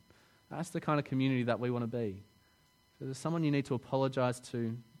happen. That's the kind of community that we want to be. So there's someone you need to apologize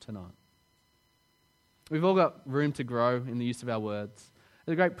to tonight. We've all got room to grow in the use of our words.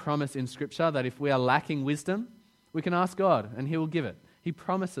 There's a great promise in Scripture that if we are lacking wisdom, we can ask God and He will give it. He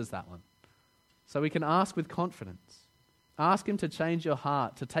promises that one. So we can ask with confidence. Ask Him to change your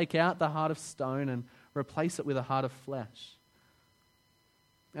heart, to take out the heart of stone and replace it with a heart of flesh.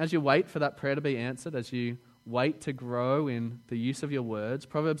 As you wait for that prayer to be answered, as you wait to grow in the use of your words,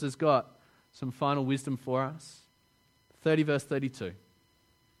 Proverbs has got some final wisdom for us. 30 verse 32.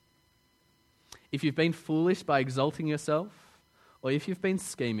 If you've been foolish by exalting yourself, or if you've been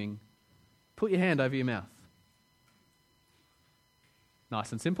scheming, put your hand over your mouth.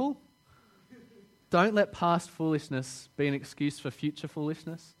 Nice and simple. Don't let past foolishness be an excuse for future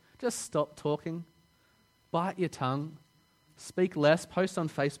foolishness. Just stop talking. Bite your tongue. Speak less. Post on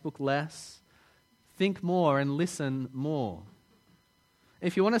Facebook less. Think more and listen more.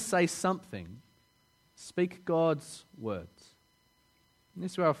 If you want to say something, speak God's words. And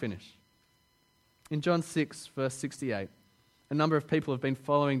this is where I'll finish. In John 6, verse 68, a number of people have been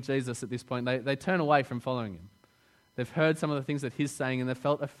following Jesus at this point. They turn away from following Him. They've heard some of the things that He's saying and they've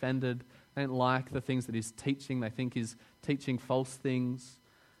felt offended. They don't like the things that He's teaching. They think He's teaching false things.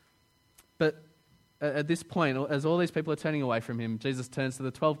 But at this point, as all these people are turning away from Him, Jesus turns to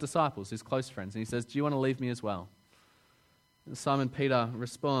the 12 disciples, His close friends, and He says, "Do you want to leave me as well?" Simon Peter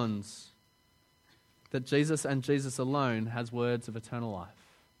responds that Jesus and Jesus alone has words of eternal life.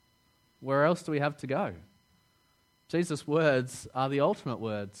 Where else do we have to go? Jesus' words are the ultimate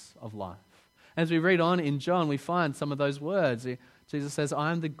words of life. As we read on in John, we find some of those words. Jesus says,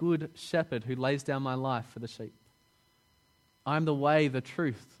 I am the good shepherd who lays down my life for the sheep. I am the way, the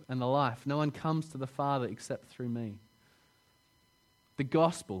truth, and the life. No one comes to the Father except through me. The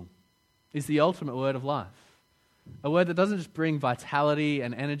gospel is the ultimate word of life. A word that doesn't just bring vitality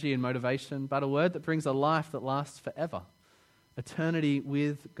and energy and motivation, but a word that brings a life that lasts forever. Eternity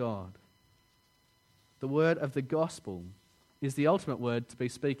with God. The word of the gospel is the ultimate word to be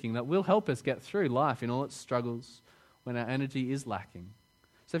speaking that will help us get through life in all its struggles when our energy is lacking.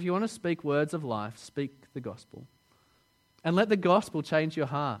 So if you want to speak words of life, speak the gospel. And let the gospel change your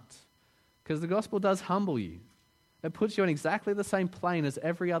heart, because the gospel does humble you. It puts you on exactly the same plane as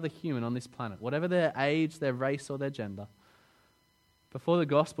every other human on this planet, whatever their age, their race, or their gender. Before the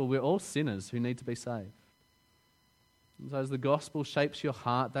gospel, we're all sinners who need to be saved. And so as the gospel shapes your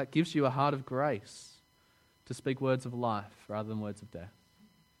heart, that gives you a heart of grace to speak words of life rather than words of death.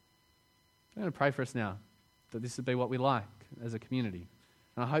 I'm going to pray for us now, that this would be what we like as a community.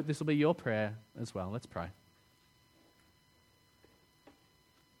 And I hope this will be your prayer as well. Let's pray.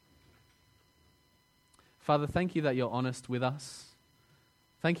 Father, thank you that you're honest with us.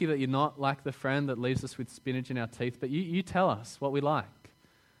 Thank you that you're not like the friend that leaves us with spinach in our teeth, but you tell us what we like.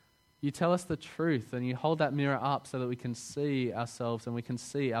 You tell us the truth, and you hold that mirror up so that we can see ourselves and we can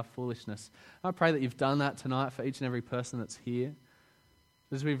see our foolishness. I pray that you've done that tonight for each and every person that's here.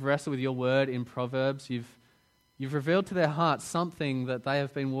 As we've wrestled with your word in Proverbs, you've revealed to their hearts something that they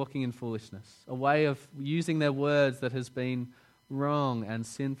have been walking in foolishness, a way of using their words that has been wrong and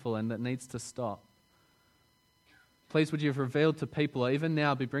sinful and that needs to stop. Please would you have revealed to people, or even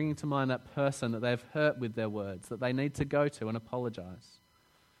now be bringing to mind that person that they've hurt with their words, that they need to go to and apologize.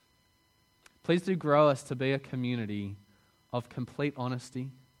 Please do grow us to be a community of complete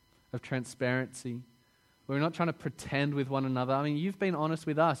honesty, of transparency. We're not trying to pretend with one another. I mean, you've been honest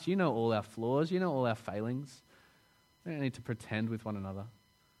with us. You know all our flaws. You know all our failings. We don't need to pretend with one another.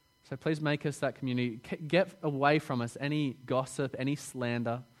 So please make us that community. Get away from us any gossip, any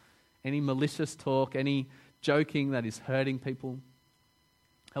slander, any malicious talk, any joking that is hurting people.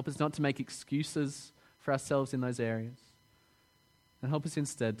 Help us not to make excuses for ourselves in those areas. And help us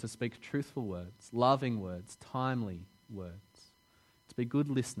instead to speak truthful words, loving words, timely words, to be good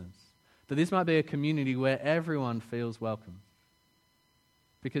listeners. That this might be a community where everyone feels welcome.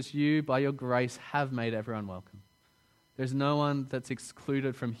 Because you, by your grace, have made everyone welcome. There's no one that's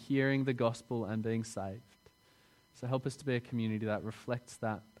excluded from hearing the gospel and being saved. So help us to be a community that reflects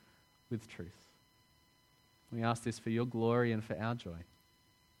that with truth. We ask this for your glory and for our joy.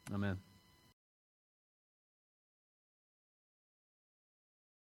 Amen.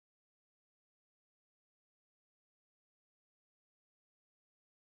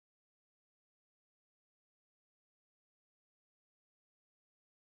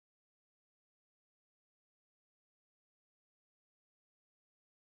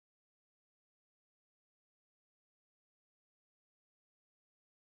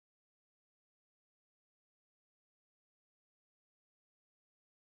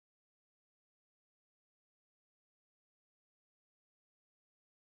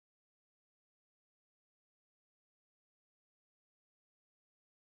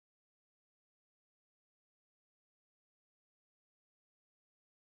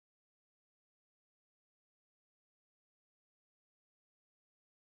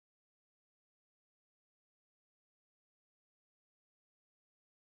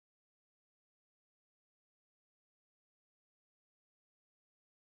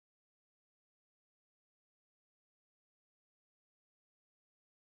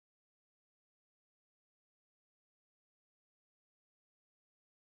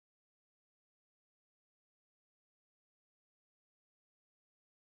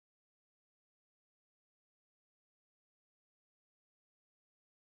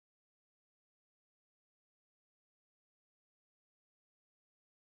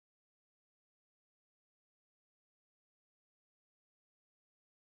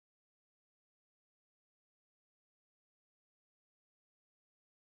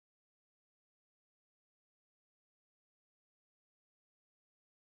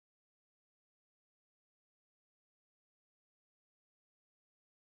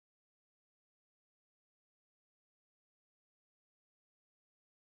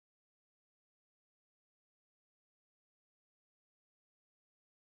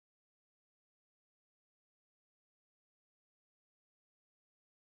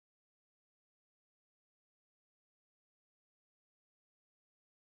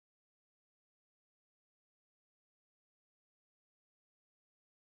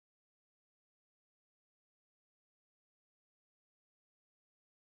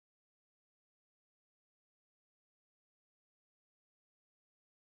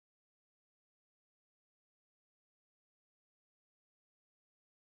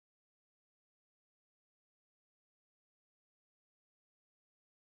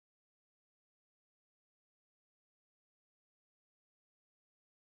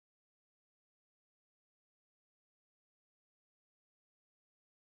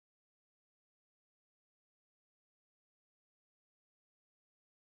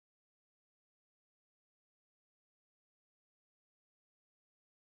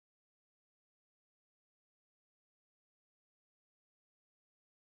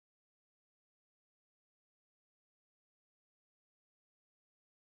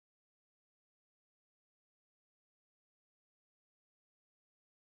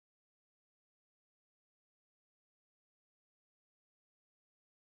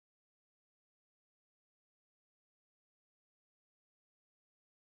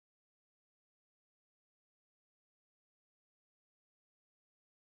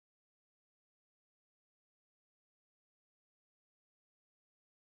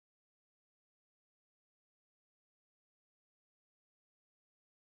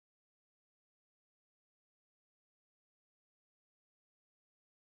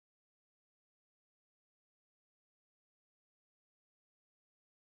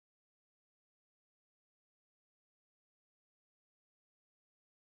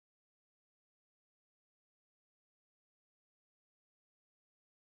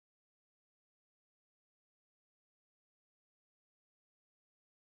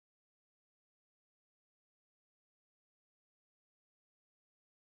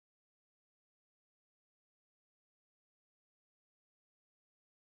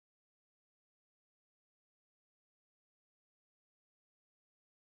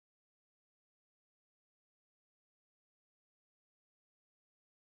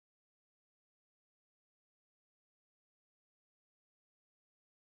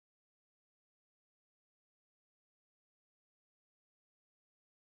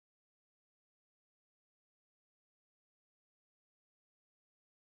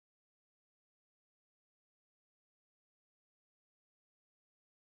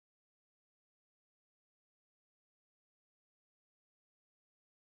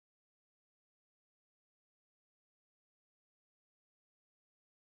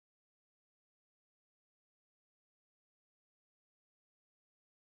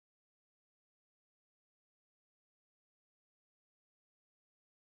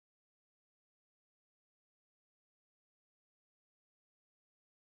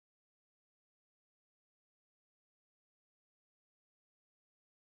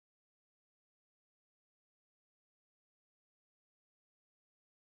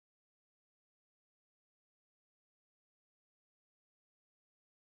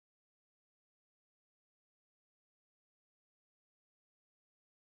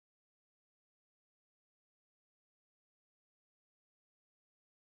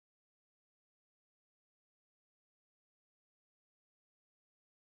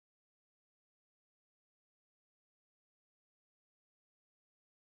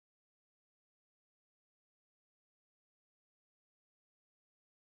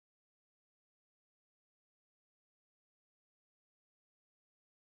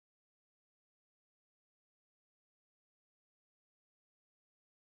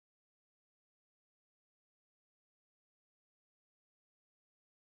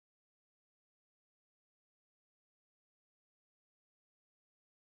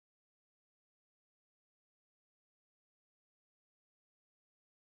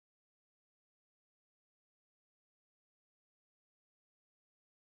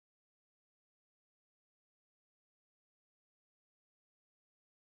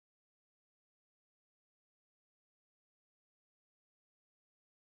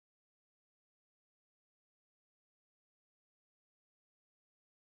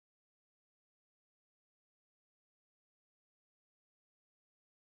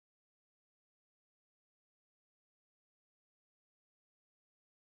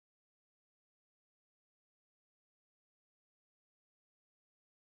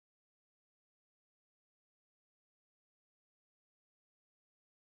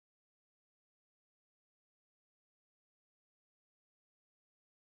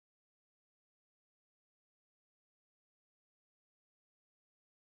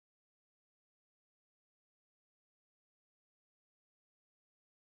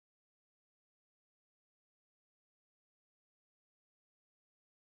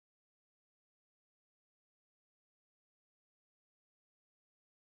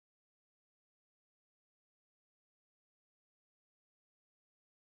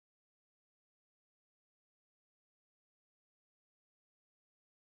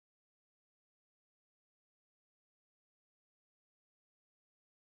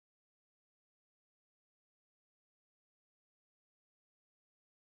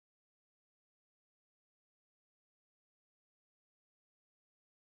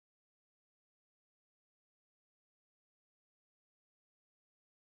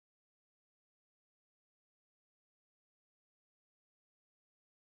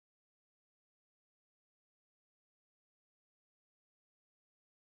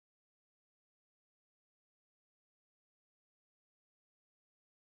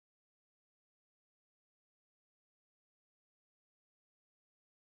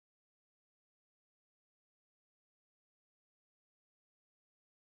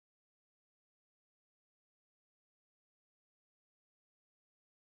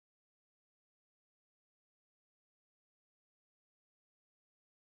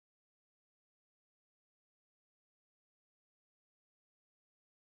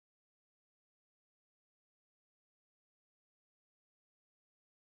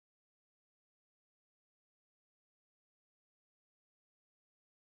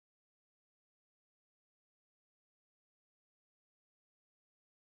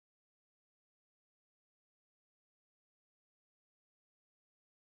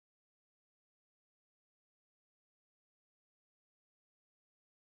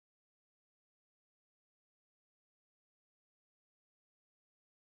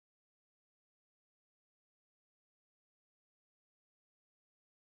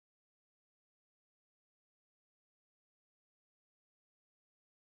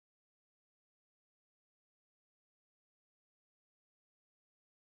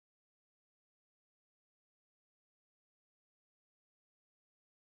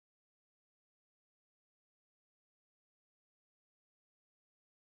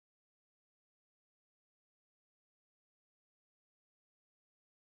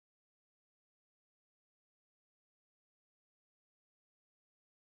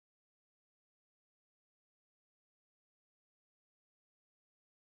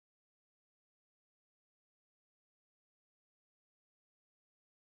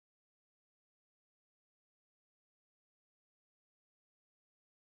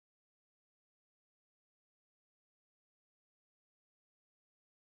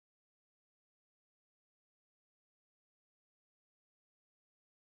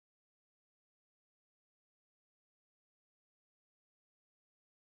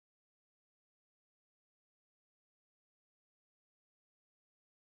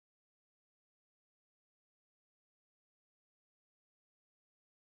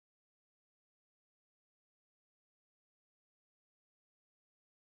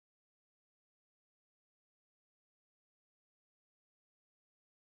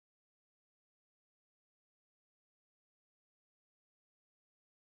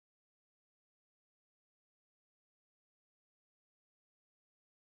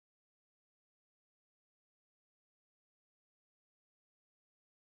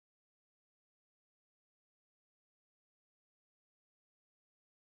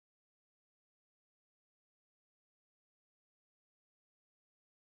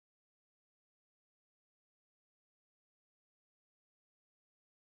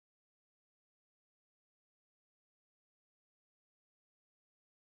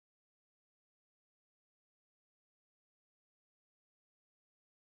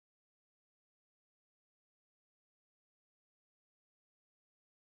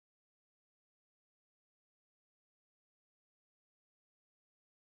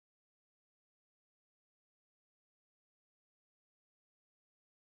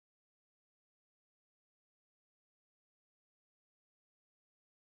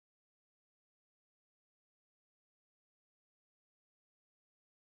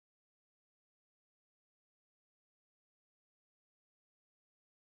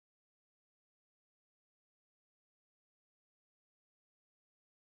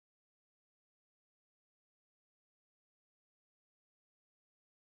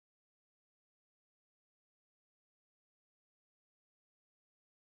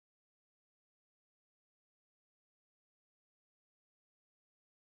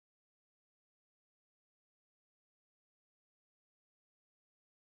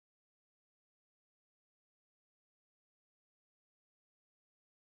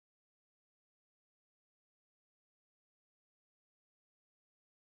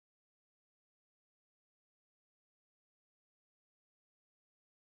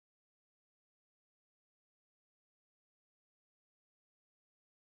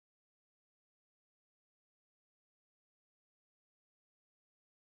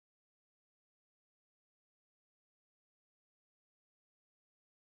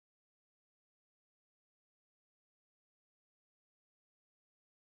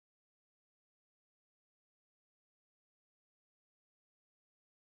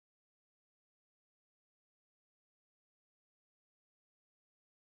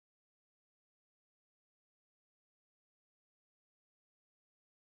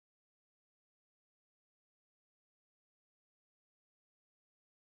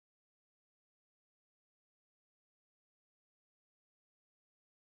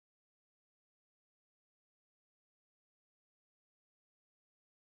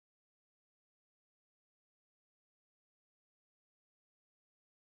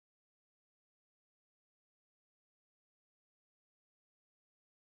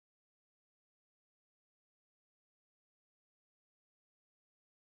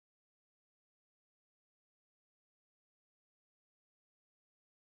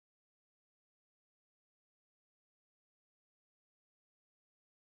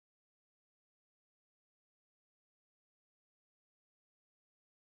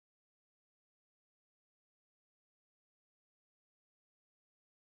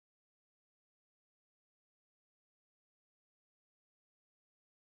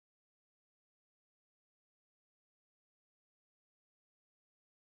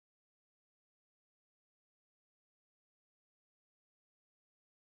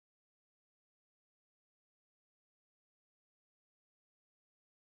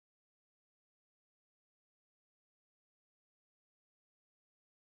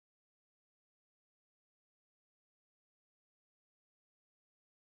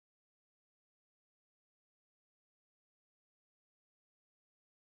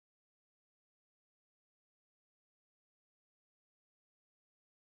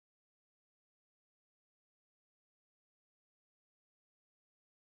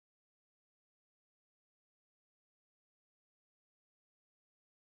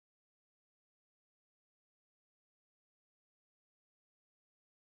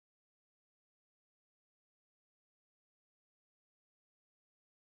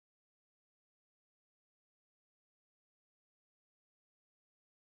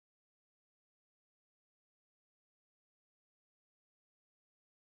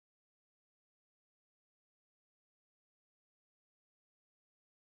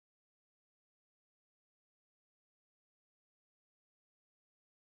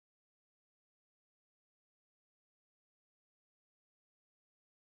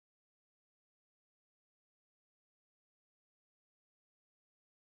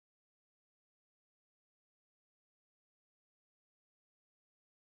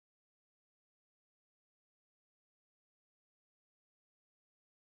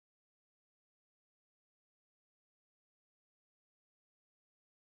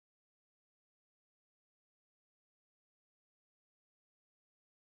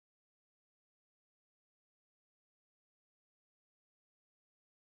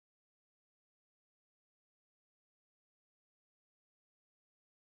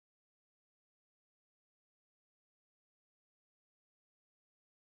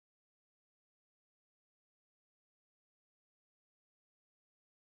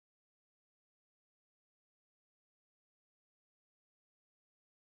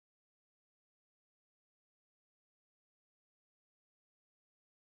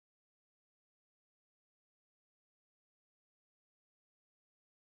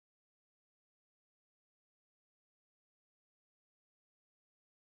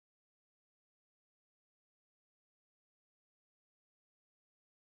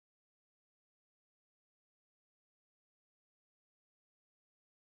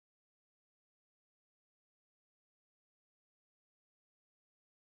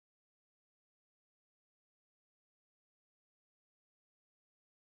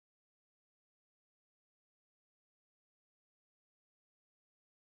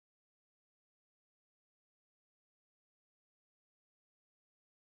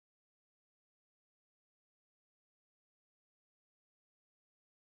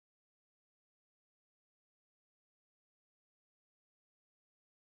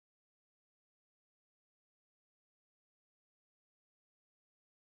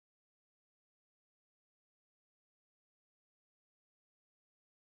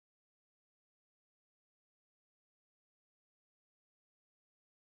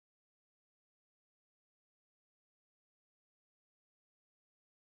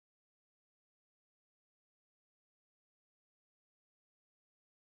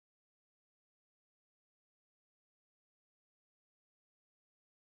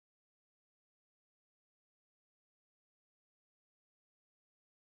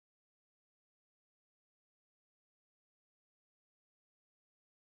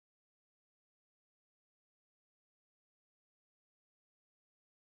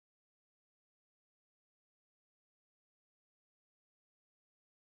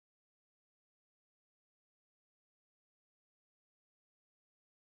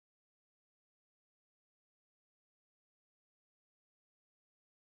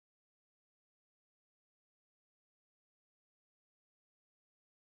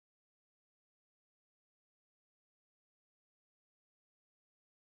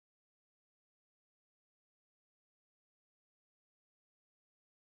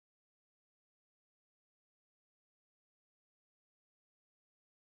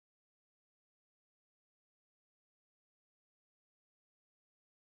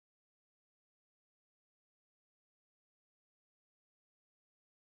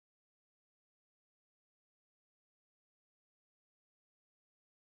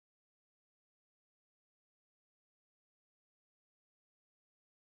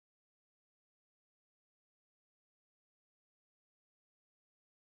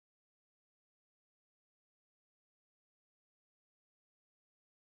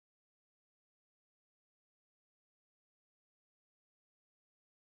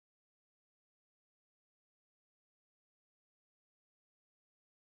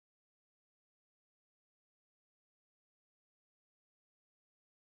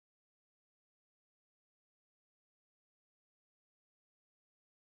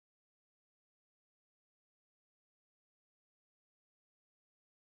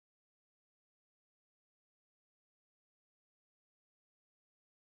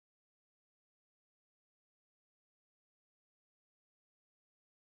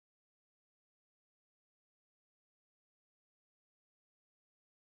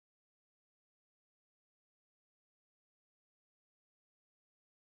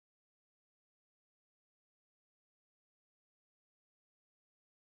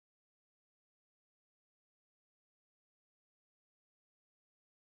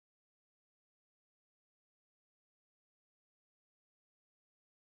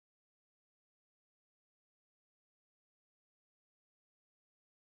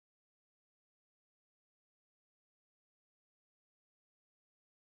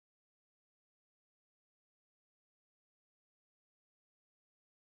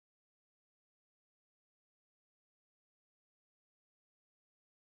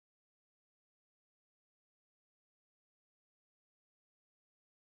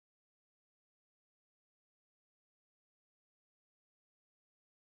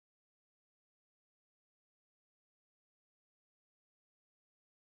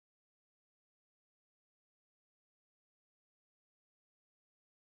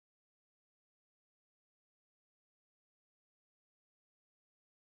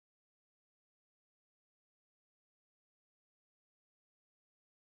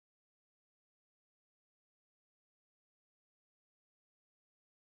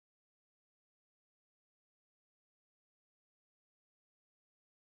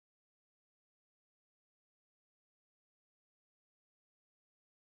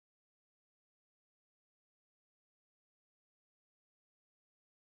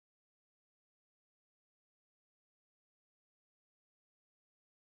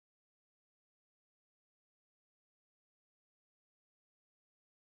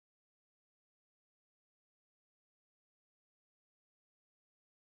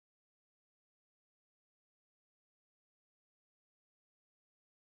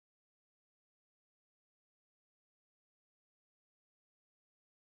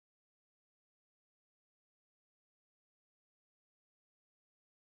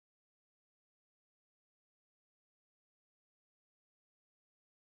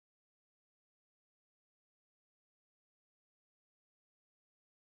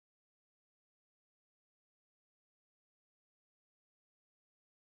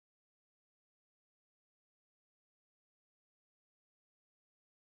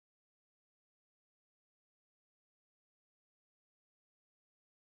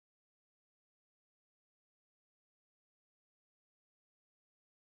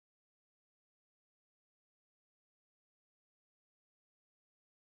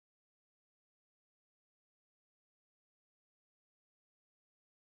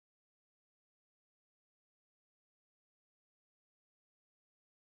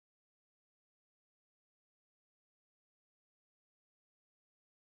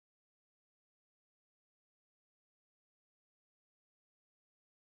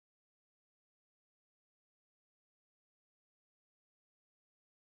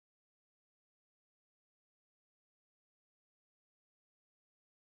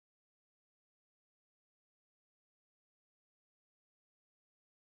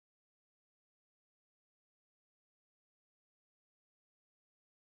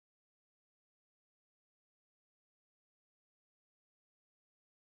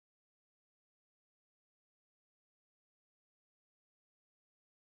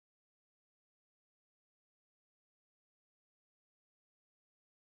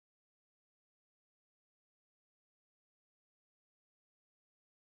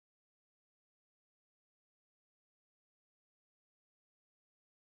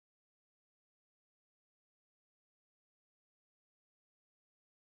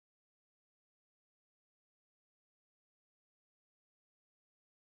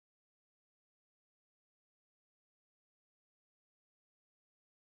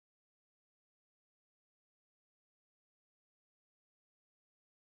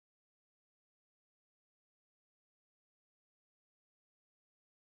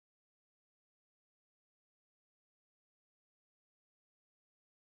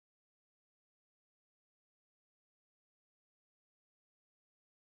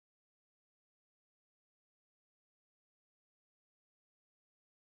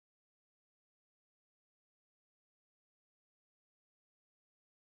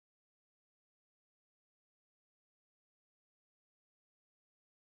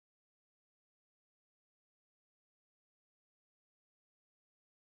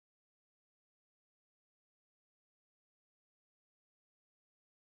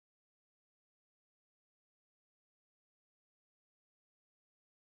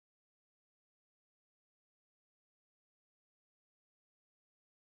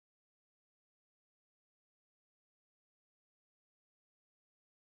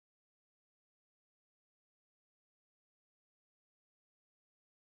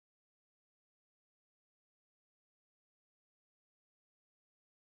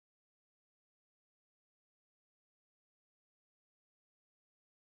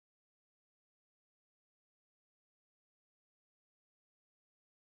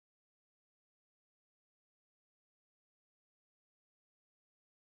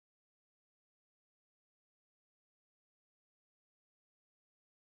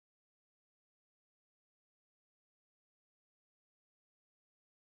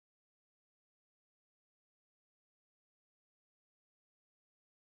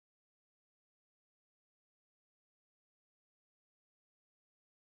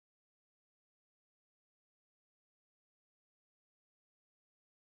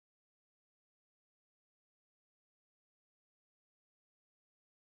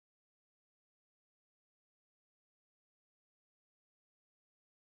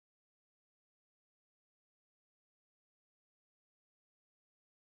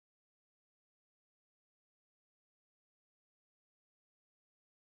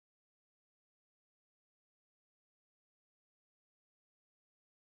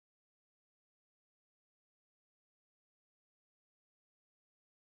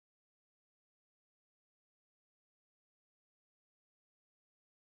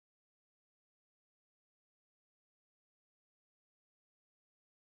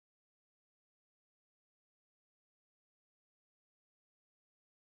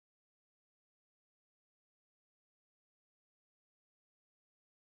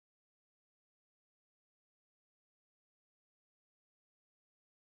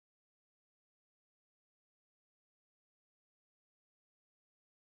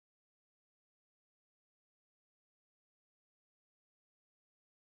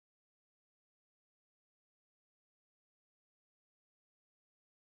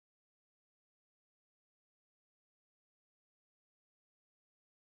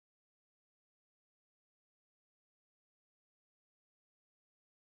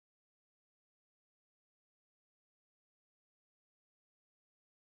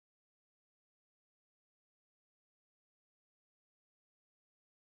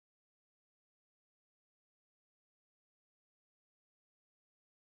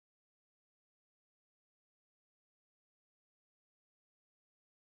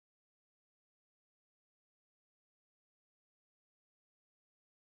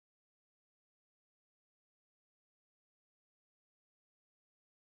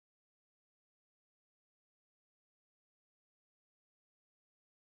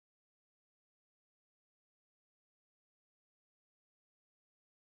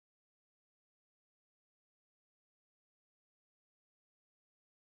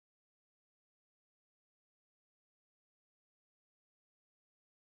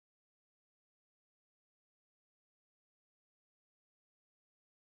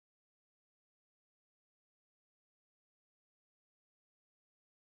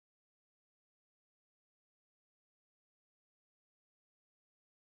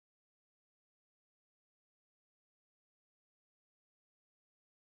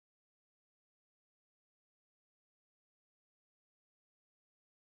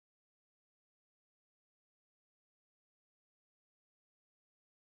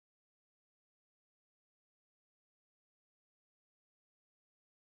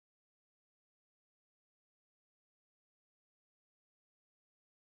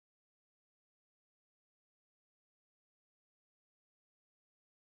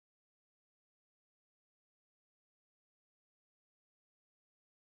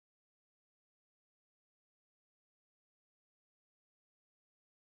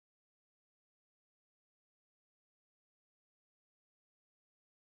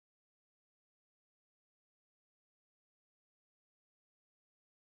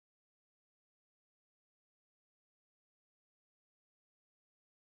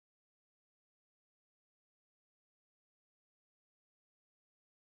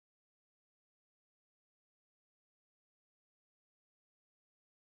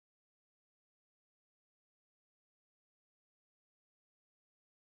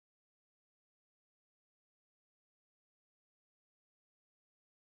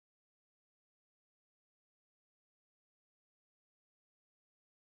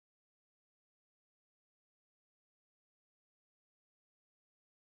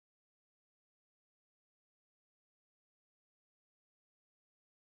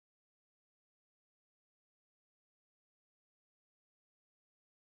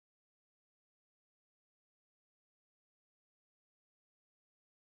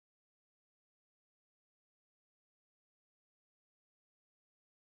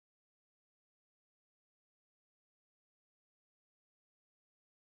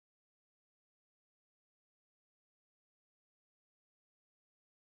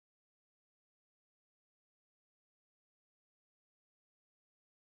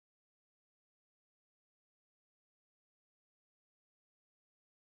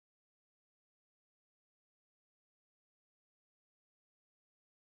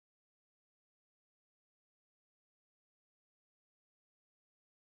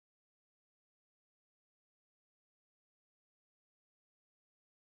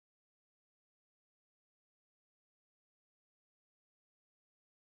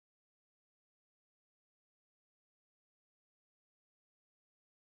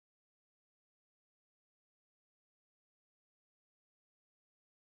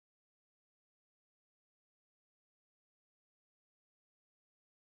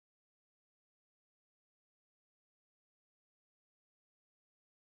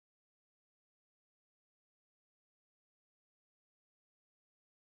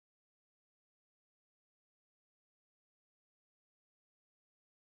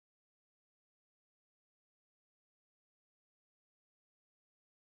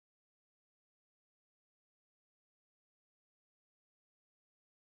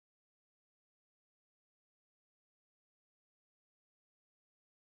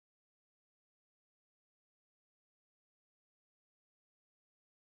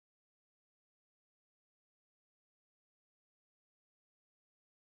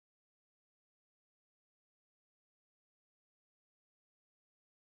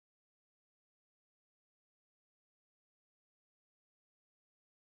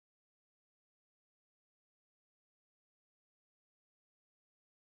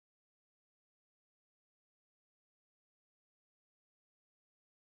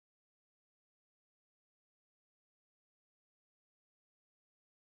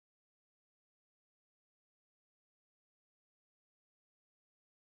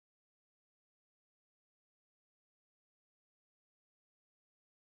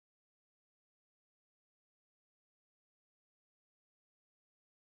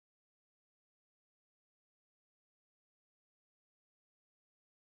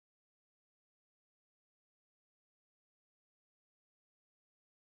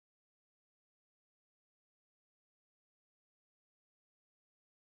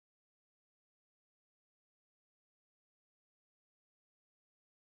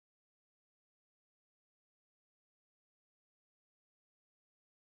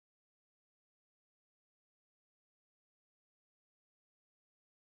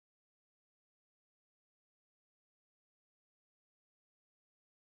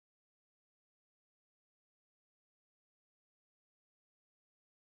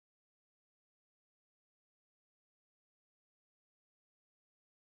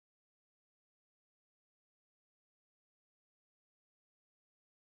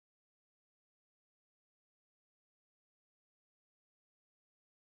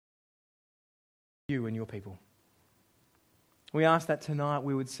 you and your people. We ask that tonight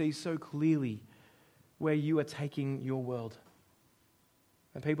we would see so clearly where you are taking your world.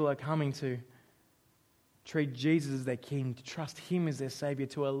 And people are coming to treat Jesus as their King, to trust Him as their Savior,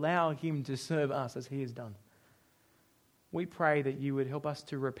 to allow Him to serve us as He has done. We pray that you would help us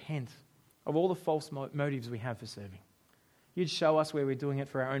to repent of all the false motives we have for serving. You'd show us where we're doing it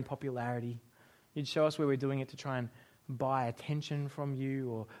for our own popularity. You'd show us where we're doing it to try and buy attention from you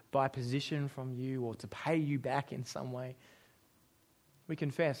or buy position from you or to pay you back in some way. We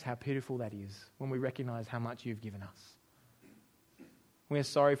confess how pitiful that is when we recognize how much you've given us. We are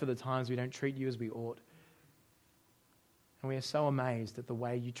sorry for the times we don't treat you as we ought. And we are so amazed at the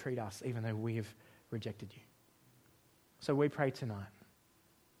way you treat us, even though we have rejected you. So we pray tonight,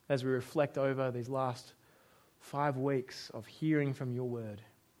 as we reflect over these last 5 weeks of hearing from your word,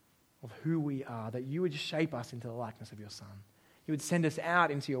 of who we are, that you would shape us into the likeness of your Son. You would send us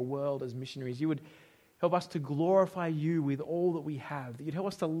out into your world as missionaries. You would help us to glorify you with all that we have. That you'd help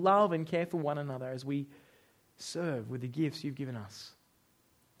us to love and care for one another as we serve with the gifts you've given us.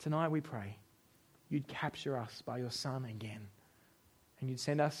 Tonight we pray you'd capture us by your Son again, and you'd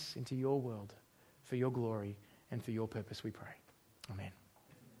send us into your world for your glory and for your purpose, we pray. Amen.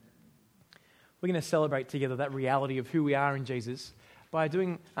 We're going to celebrate together that reality of who we are in Jesus by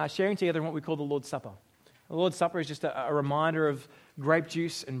sharing together in what we call the Lord's Supper. The Lord's Supper is just a reminder of grape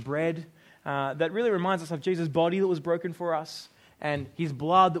juice and bread that really reminds us of Jesus' body that was broken for us and His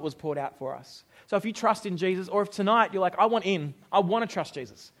blood that was poured out for us. So if you trust in Jesus, or if tonight you're like, I want to trust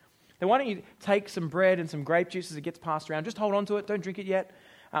Jesus, then why don't you take some bread and some grape juice as it gets passed around. Just hold on to it. Don't drink it yet.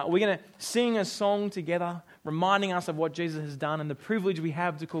 We're going to sing a song together, reminding us of what Jesus has done and the privilege we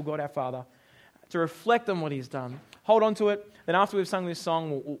have to call God our Father, to reflect on what He's done. Hold on to it. Then after we've sung this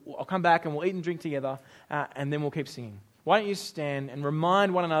song, I'll come back and we'll eat and drink together, and then we'll keep singing. Why don't you stand and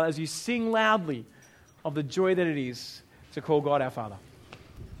remind one another as you sing loudly of the joy that it is to call God our Father.